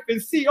life and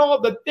see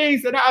all the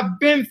things that I've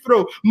been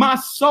through, my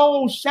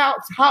soul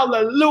shouts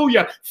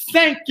hallelujah.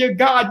 Thank you,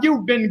 God.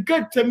 You've been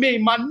good to me.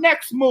 My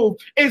next move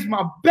is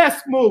my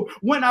best move.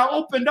 When I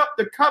opened up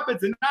the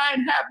cupboards and I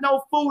ain't have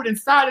no food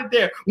inside of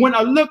there. When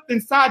I looked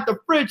inside the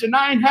fridge and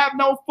I ain't have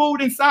no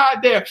food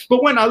inside there.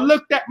 But when I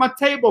looked at my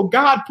table,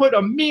 God put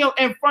a meal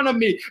in front of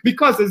me,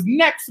 because his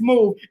next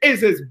move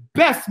is his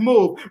best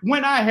move.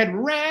 When I had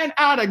ran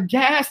out of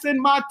gas in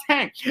my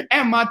tank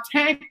and my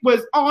tank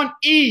was on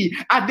E,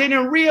 I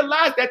didn't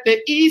realize that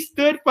the E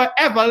stood for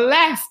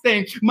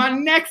everlasting. My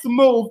next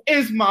move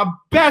is my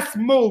best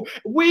move.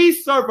 We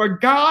serve a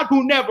God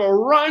who never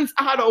runs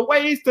out of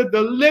ways to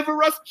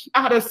deliver us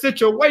out of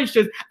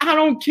situations. I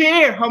don't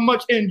care how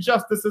much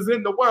injustice is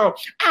in the world.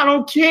 I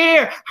don't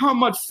care how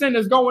much sin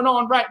is going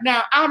on right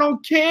now. I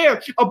don't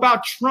care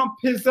about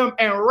Trumpism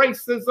and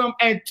racism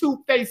and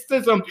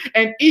two-faceism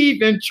and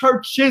even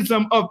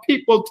churchism of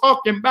people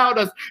talking about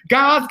us.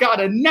 God's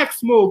got a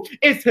next move.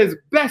 It's his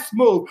best best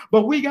move.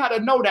 But we got to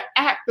know to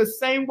act the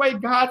same way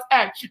God's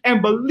act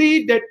and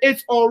believe that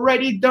it's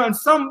already done.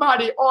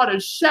 Somebody ought to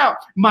shout,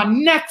 my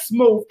next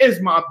move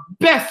is my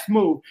best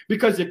move,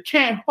 because you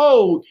can't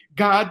hold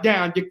God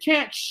down. You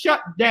can't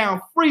shut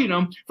down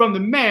freedom from the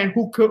man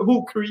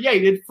who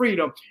created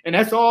freedom. And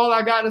that's all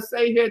I got to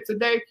say here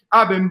today.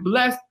 I've been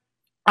blessed.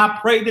 I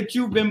pray that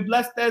you've been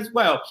blessed as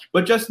well.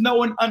 But just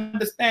know and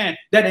understand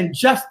that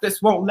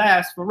injustice won't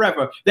last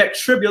forever. That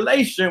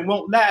tribulation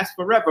won't last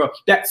forever.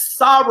 That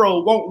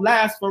sorrow won't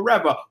last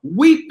forever.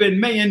 Weeping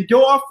may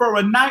endure for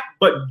a night,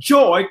 but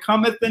joy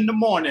cometh in the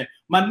morning.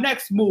 My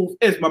next move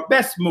is my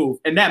best move,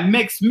 and that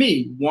makes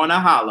me want to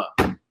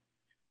holler.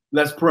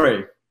 Let's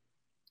pray.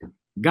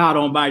 God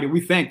Almighty,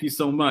 we thank you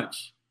so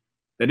much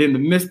that in the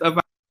midst of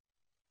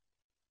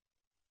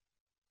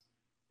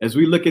as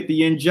we look at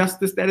the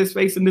injustice that is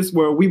facing this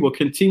world, we will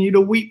continue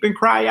to weep and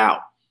cry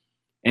out.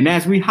 And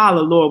as we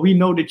holler, Lord, we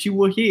know that you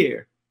will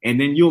hear, and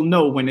then you'll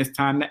know when it's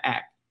time to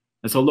act.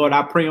 And so, Lord,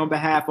 I pray on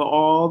behalf of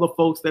all the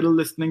folks that are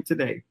listening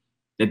today,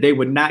 that they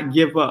would not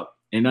give up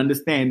and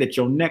understand that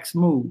your next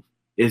move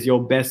is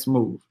your best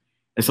move.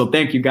 And so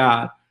thank you,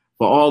 God,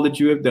 for all that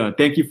you have done.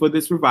 Thank you for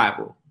this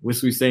revival,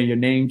 which we say in your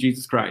name,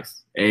 Jesus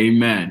Christ.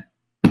 Amen.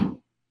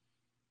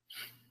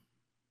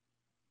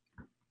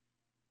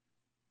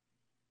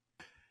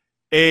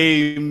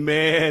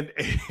 Amen,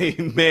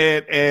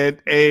 amen, and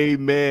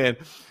amen.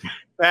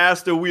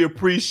 Pastor, we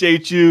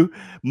appreciate you,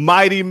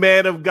 mighty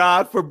man of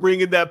God, for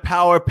bringing that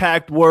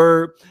power-packed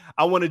word.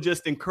 I want to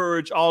just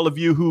encourage all of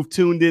you who've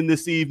tuned in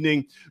this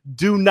evening,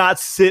 do not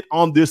sit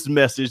on this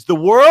message. The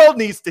world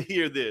needs to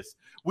hear this.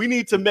 We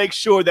need to make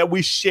sure that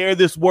we share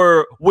this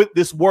word with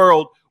the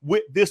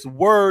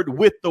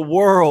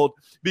world,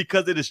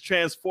 because it is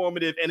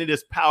transformative and it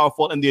is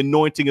powerful, and the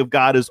anointing of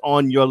God is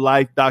on your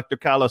life, Dr.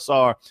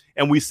 Kalasar.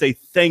 And we say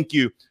thank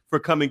you for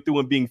coming through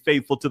and being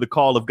faithful to the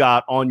call of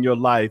God on your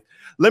life.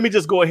 Let me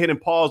just go ahead and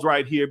pause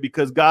right here,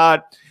 because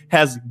God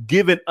has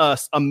given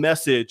us a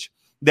message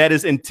that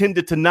is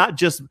intended to not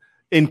just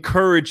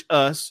encourage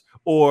us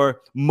or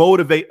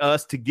motivate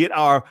us to get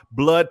our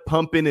blood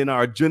pumping and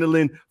our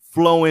adrenaline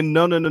flowing.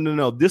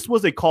 No. This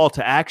was a call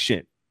to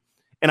action.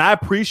 And I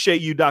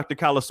appreciate you, Dr.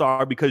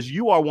 Kalasar, because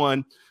you are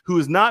one who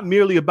is not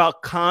merely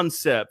about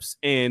concepts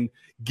and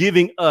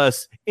giving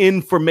us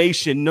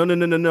information.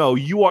 No.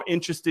 You are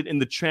interested in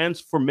the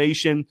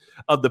transformation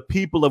of the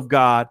people of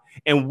God,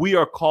 and we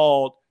are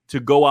called to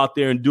go out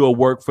there and do a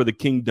work for the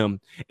kingdom.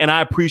 And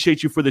I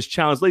appreciate you for this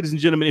challenge. Ladies and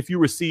gentlemen, if you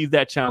receive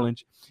that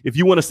challenge, if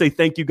you want to say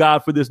thank you,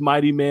 God, for this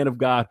mighty man of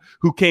God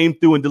who came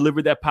through and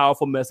delivered that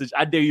powerful message,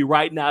 I dare you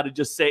right now to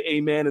just say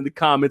amen in the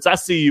comments. I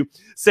see you.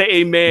 Say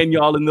amen,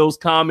 y'all, in those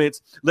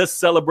comments. Let's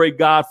celebrate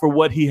God for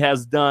what he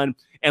has done.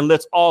 And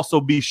let's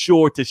also be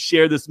sure to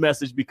share this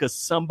message, because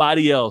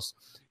somebody else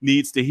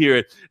needs to hear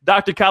it.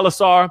 Dr.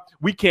 Kalasar,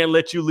 we can't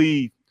let you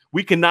leave.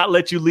 We cannot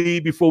let you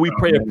leave before we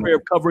pray a prayer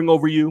of covering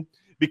over you,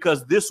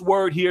 because this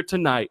word here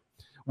tonight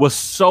was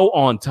so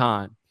on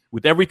time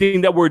with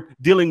everything that we're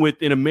dealing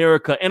with in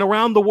America and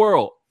around the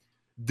world.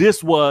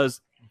 This was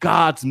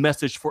God's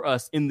message for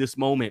us in this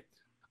moment,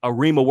 a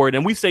Rhema word.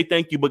 And we say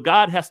thank you, but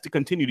God has to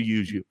continue to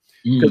use you,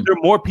 because there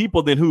are more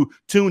people than who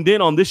tuned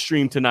in on this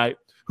stream tonight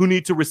who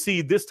need to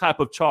receive this type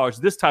of charge,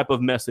 this type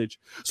of message.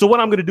 So what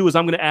I'm going to do is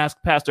I'm going to ask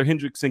Pastor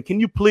Hendrickson, can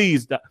you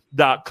please,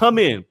 Doc, come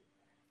in,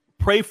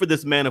 pray for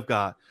this man of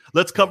God.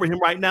 Let's cover him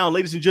right now.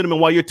 Ladies and gentlemen,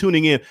 while you're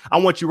tuning in, I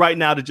want you right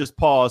now to just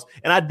pause,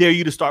 and I dare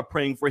you to start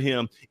praying for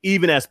him,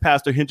 even as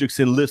Pastor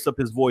Hendrickson lifts up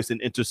his voice in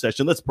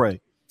intercession. Let's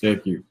pray.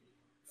 Thank you.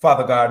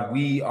 Father God,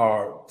 we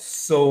are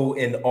so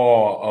in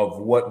awe of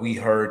what we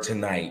heard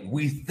tonight.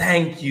 We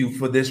thank you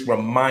for this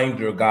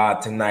reminder,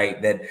 God,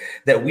 tonight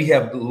that we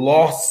have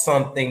lost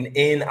something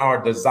in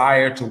our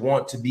desire to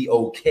want to be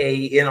okay,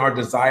 in our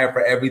desire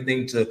for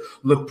everything to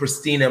look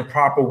pristine and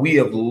proper. We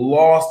have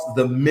lost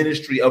the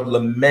ministry of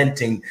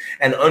lamenting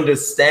and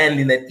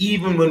understanding that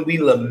even when we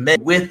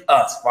lament with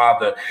us,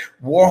 Father,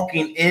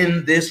 walking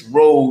in this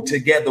road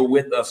together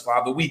with us,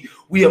 Father, we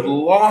have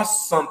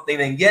lost something.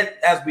 And yet,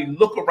 as we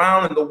look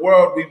around in the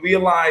world, we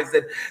realize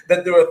that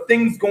there are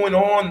things going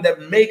on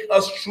that make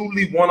us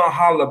truly want to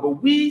holler.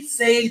 But we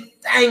say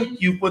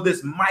thank you for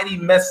this mighty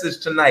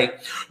message tonight,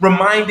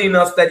 reminding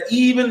us that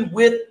even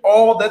with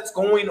all that's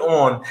going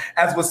on,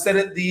 as was said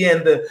at the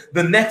end,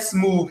 the next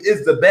move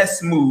is the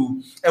best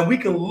move. And we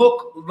can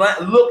look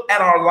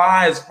at our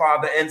lives,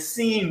 Father, and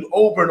seeing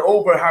over and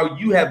over how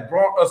you have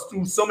brought us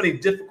through so many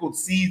difficult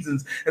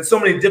seasons and so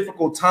many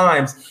difficult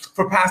times.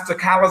 For Pastor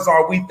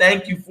Kalasar, we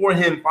thank you for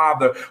him,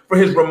 Father, for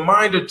his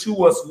reminder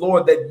to us,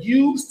 Lord, that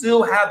you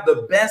still have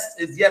the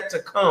best is yet to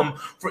come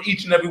for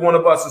each and every one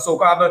of us. And so,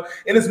 Father,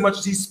 inasmuch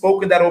as he spoke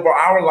spoken that over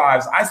our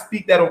lives. I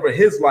speak that over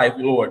his life,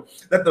 Lord,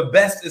 that the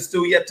best is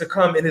still yet to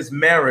come in his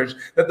marriage,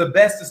 that the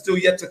best is still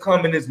yet to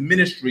come in his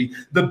ministry,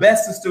 the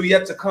best is still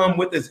yet to come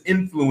with his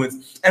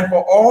influence. And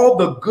for all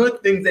the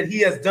good things that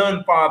he has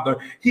done, Father,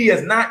 he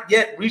has not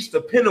yet reached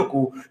the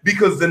pinnacle,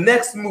 because the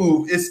next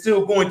move is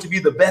still going to be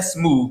the best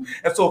move.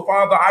 And so,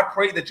 Father, I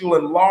pray that you'll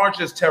enlarge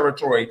his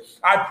territory.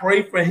 I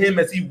pray for him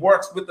as he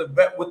works with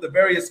the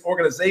various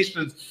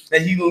organizations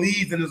that he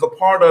leads and is a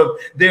part of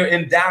there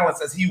in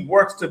Dallas, as he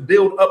works to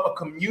build up a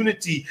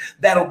community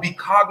that'll be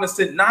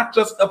cognizant not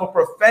just of a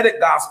prophetic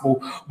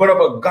gospel, but of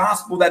a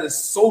gospel that is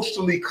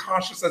socially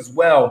conscious as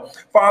well.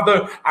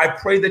 Father, I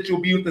pray that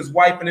you'll be with his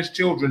wife and his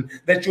children,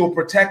 that you'll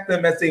protect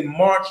them as they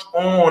march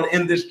on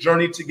in this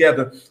journey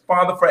together.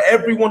 Father, for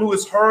everyone who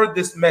has heard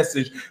this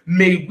message,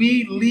 may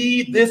we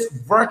leave this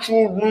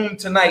virtual room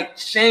tonight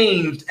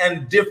changed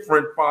and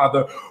different,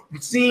 Father,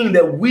 seeing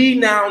that we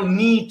now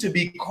need to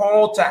be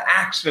called to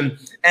action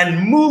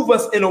and move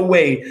us in a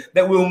way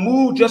that will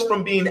move just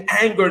from being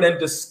angered and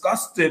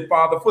disgusted,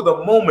 Father, for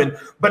the moment,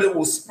 but it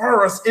will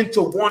spur us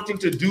into wanting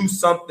to do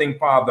something,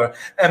 Father.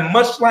 And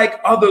much like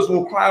others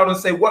will cry out and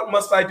say, what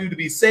must I do to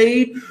be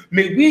saved?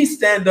 May we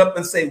stand up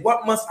and say,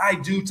 what must I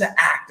do to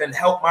act and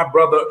help my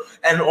brother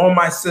and or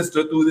my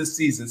sister through this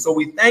season? So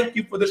we thank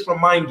you for this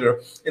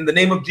reminder. In the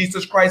name of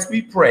Jesus Christ,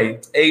 we pray.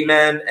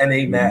 Amen and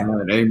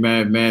amen.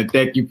 Amen, man.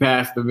 Thank you,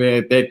 Pastor,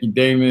 man. Thank you,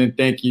 Damon.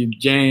 Thank you,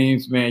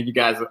 James, man. You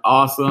guys are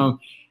awesome.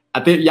 I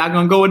think y'all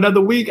gonna go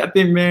another week. I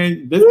think,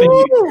 man, this thing.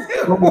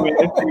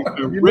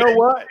 You know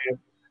what?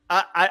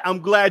 I'm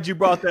glad you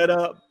brought that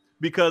up,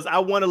 because I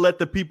want to let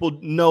the people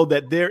know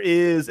that there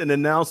is an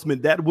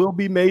announcement that will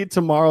be made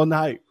tomorrow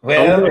night.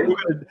 Well, we're going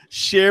to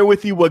share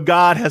with you what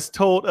God has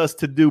told us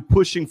to do,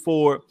 pushing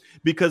forward.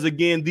 Because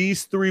again,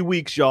 these 3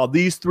 weeks, y'all,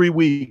 these 3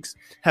 weeks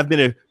have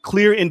been a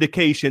clear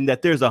indication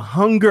that there's a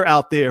hunger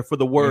out there for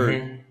the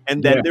word,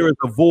 and that there is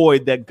a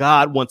void that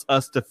God wants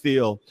us to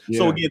fill.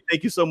 So again,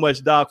 thank you so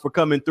much, Doc, for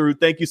coming through.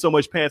 Thank you so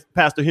much,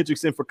 Pastor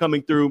Hendrickson, for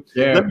coming through.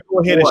 Let me go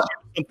ahead and share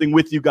something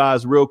with you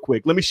guys real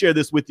quick. Let me share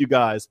this with you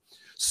guys.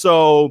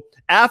 So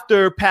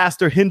after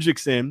Pastor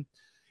Hendrickson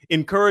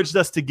encouraged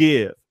us to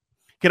give,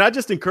 can I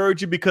just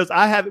encourage you, because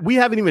we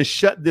haven't even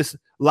shut this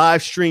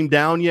live stream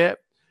down yet.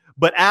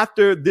 But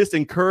after this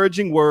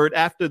encouraging word,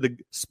 after the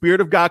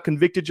Spirit of God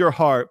convicted your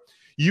heart,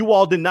 you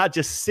all did not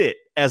just sit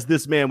as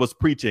this man was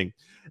preaching.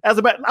 I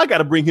got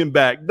to bring him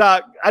back.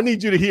 Doc, I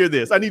need you to hear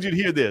this. I need you to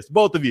hear this,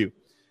 both of you.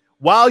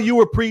 While you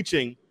were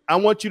preaching, I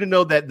want you to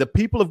know that the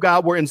people of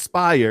God were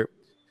inspired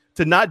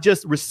to not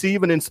just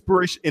receive an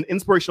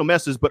inspirational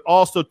message, but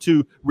also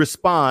to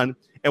respond.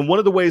 And one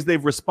of the ways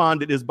they've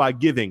responded is by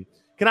giving.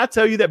 Can I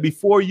tell you that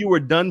before you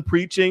were done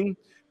preaching,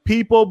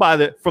 people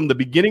from the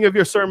beginning of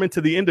your sermon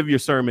to the end of your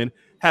sermon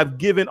have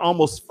given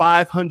almost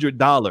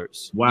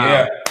 $500. Wow.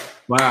 Yeah.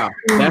 Wow.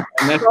 That's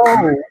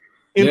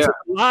into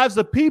the lives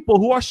of people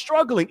who are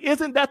struggling.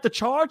 Isn't that the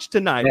charge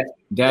tonight?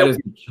 That is,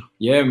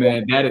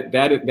 man.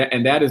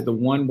 That is the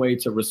one way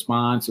to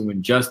respond to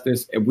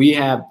injustice. And we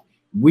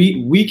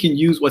can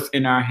use what's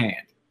in our hand.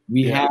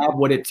 We have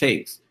what it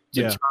takes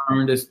to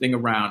turn this thing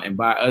around. And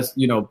by us,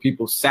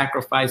 people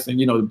sacrificing,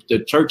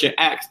 the church in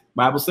Acts,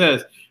 Bible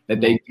says that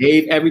they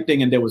gave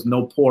everything and there was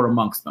no poor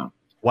amongst them.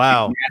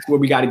 Wow. And that's where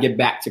we got to get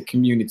back to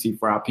community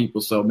for our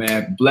people. So,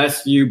 man,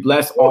 bless you.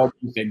 Bless all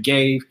those that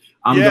gave.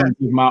 I'm going to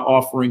give my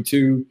offering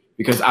too,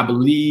 because I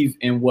believe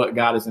in what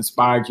God has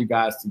inspired you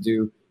guys to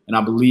do. And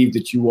I believe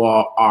that you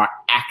all are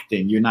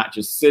acting. You're not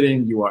just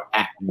sitting, you are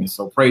acting. And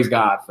so praise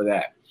God for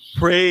that.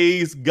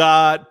 Praise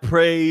God.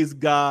 Praise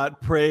God.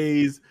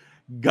 Praise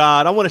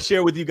God. I want to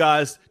share with you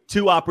guys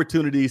 2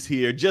 opportunities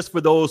here, just for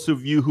those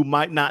of you who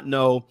might not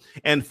know,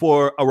 and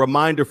for a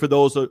reminder for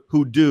those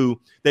who do,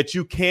 that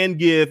you can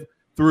give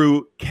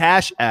through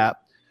Cash App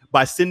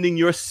by sending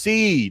your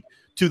seed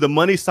to the #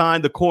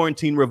 the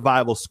Quarantine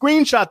Revival.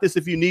 Screenshot this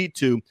if you need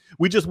to.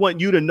 We just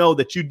want you to know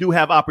that you do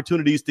have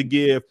opportunities to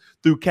give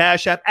through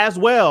Cash App as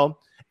well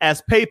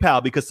as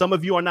PayPal, because some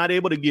of you are not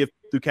able to give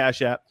through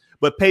Cash App.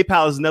 But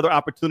PayPal is another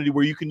opportunity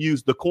where you can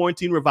use the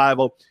Quarantine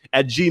Revival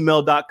at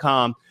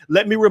gmail.com.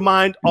 Let me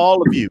remind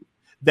all of you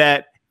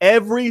that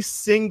every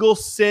single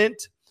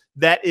cent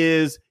that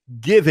is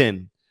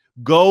given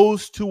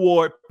goes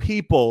toward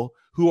people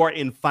who are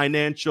in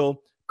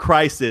financial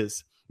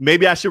crisis.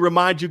 Maybe I should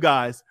remind you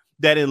guys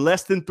that in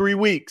less than 3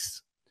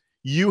 weeks,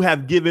 you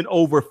have given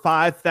over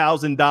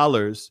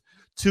 $5,000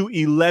 to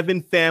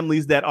 11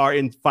 families that are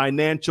in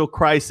financial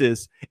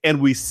crisis, and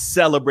we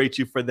celebrate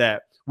you for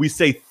that. We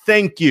say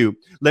thank you.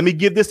 Let me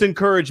give this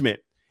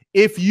encouragement.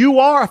 If you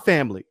are a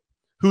family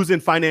who's in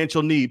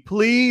financial need,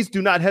 please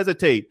do not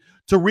hesitate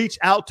to reach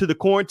out to the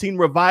Quarantine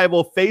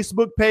Revival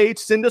Facebook page.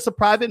 Send us a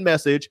private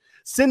message.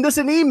 Send us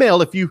an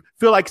email if you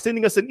feel like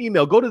sending us an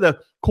email. Go to the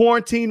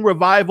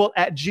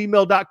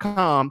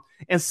quarantinerevival@gmail.com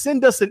and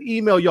send us an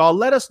email, y'all.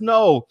 Let us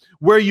know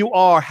where you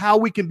are, how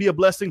we can be a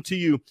blessing to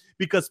you,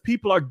 because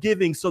people are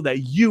giving so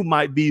that you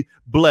might be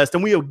blessed.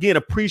 And we again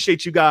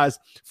appreciate you guys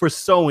for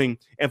sowing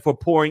and for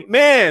pouring.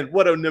 Man,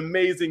 what an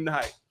amazing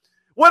night.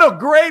 What a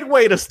great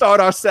way to start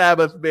our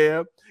Sabbath,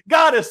 man.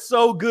 God is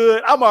so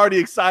good. I'm already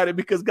excited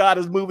because God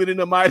is moving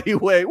in a mighty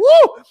way. Woo!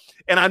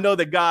 And I know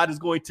that God is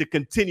going to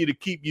continue to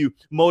keep you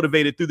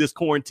motivated through this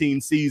quarantine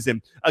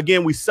season.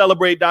 Again, we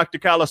celebrate Dr.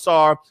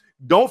 Kalasar.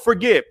 Don't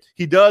forget,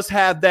 he does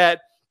have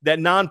that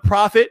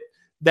nonprofit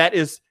that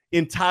is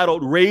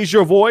entitled Raise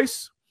Your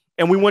Voice.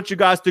 And we want you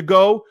guys to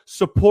go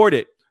support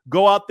it.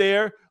 Go out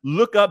there,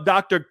 look up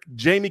Dr.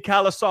 Jamie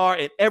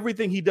Kalasar and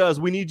everything he does.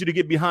 We need you to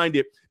get behind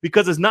it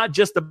because it's not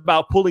just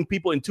about pulling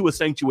people into a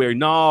sanctuary.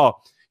 No,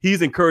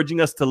 he's encouraging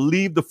us to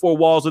leave the four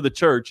walls of the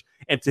church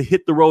and to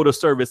hit the road of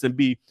service and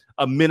be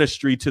a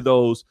ministry to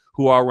those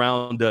who are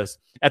around us.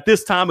 At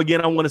this time,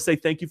 again, I want to say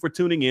thank you for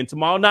tuning in.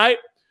 Tomorrow night,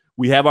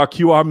 we have our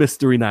QR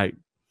Mystery Night.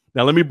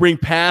 Now, let me bring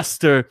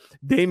Pastor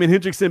Damon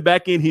Hendrickson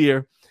back in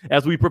here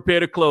as we prepare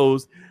to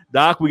close.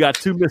 Doc, we got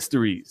two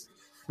mysteries.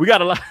 We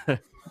got a lot.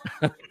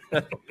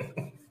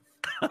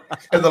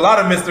 There's a lot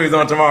of mysteries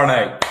on tomorrow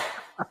night.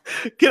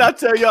 Can I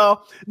tell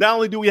y'all, not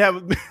only do we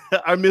have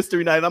our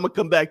mystery night, I'm going to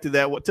come back to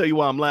that. I'll tell you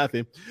why I'm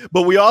laughing,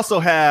 but we also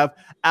have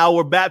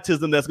our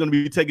baptism that's going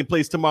to be taking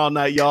place tomorrow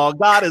night, y'all.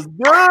 God is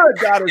good.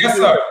 God is yes,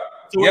 good. Sir.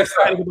 So we're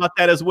excited about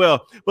that as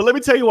well. But let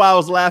me tell you why I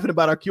was laughing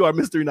about our QR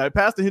mystery night.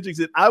 Pastor Hendrick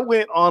said, I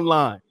went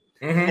online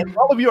and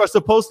all of you are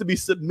supposed to be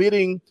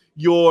submitting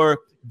your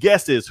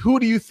guesses. Who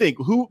do you think?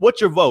 What's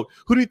your vote?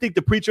 Who do you think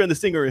the preacher and the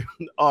singer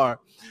are?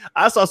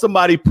 I saw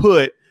somebody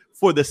put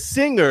for the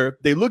singer,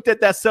 they looked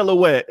at that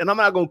silhouette, and I'm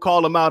not going to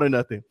call them out or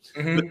nothing,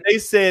 but they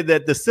said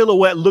that the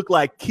silhouette looked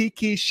like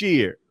Kierra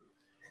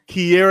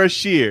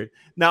Sheard.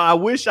 Now, I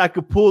wish I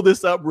could pull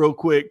this up real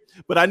quick,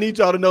 but I need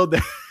y'all to know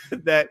that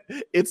that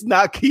it's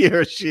not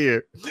Kierra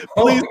Sheard.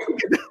 Please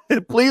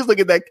look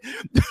at that.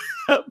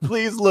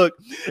 Please look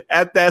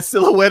at that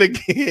silhouette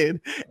again,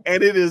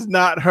 and it is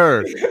not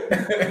her.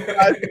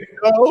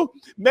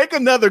 Make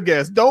another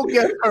guess. Don't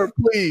guess her,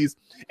 please.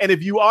 And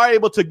if you are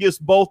able to guess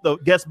both of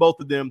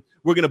them,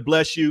 we're going to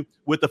bless you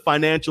with a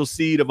financial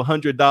seed of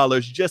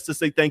 $100 just to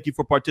say thank you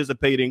for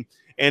participating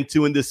and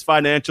to, in this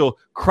financial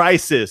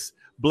crisis,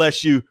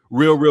 bless you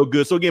real, real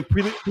good. So again,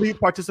 please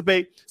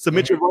participate.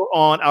 Submit your vote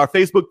on our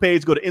Facebook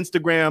page. Go to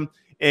Instagram.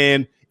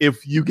 And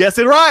if you guess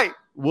it right,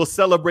 we'll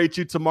celebrate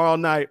you tomorrow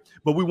night.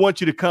 But we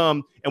want you to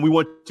come and we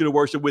want you to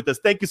worship with us.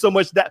 Thank you so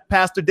much,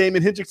 Pastor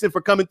Damon Hendrickson,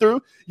 for coming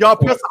through. Y'all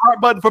press the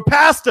heart button for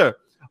Pastor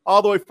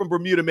all the way from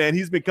Bermuda, man.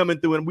 He's been coming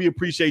through and we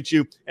appreciate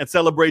you and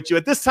celebrate you.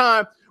 At this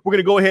time, we're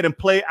going to go ahead and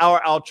play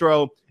our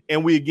outro.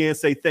 And we again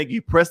say thank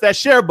you. Press that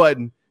share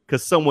button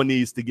because someone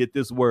needs to get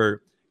this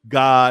word.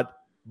 God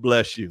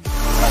bless you.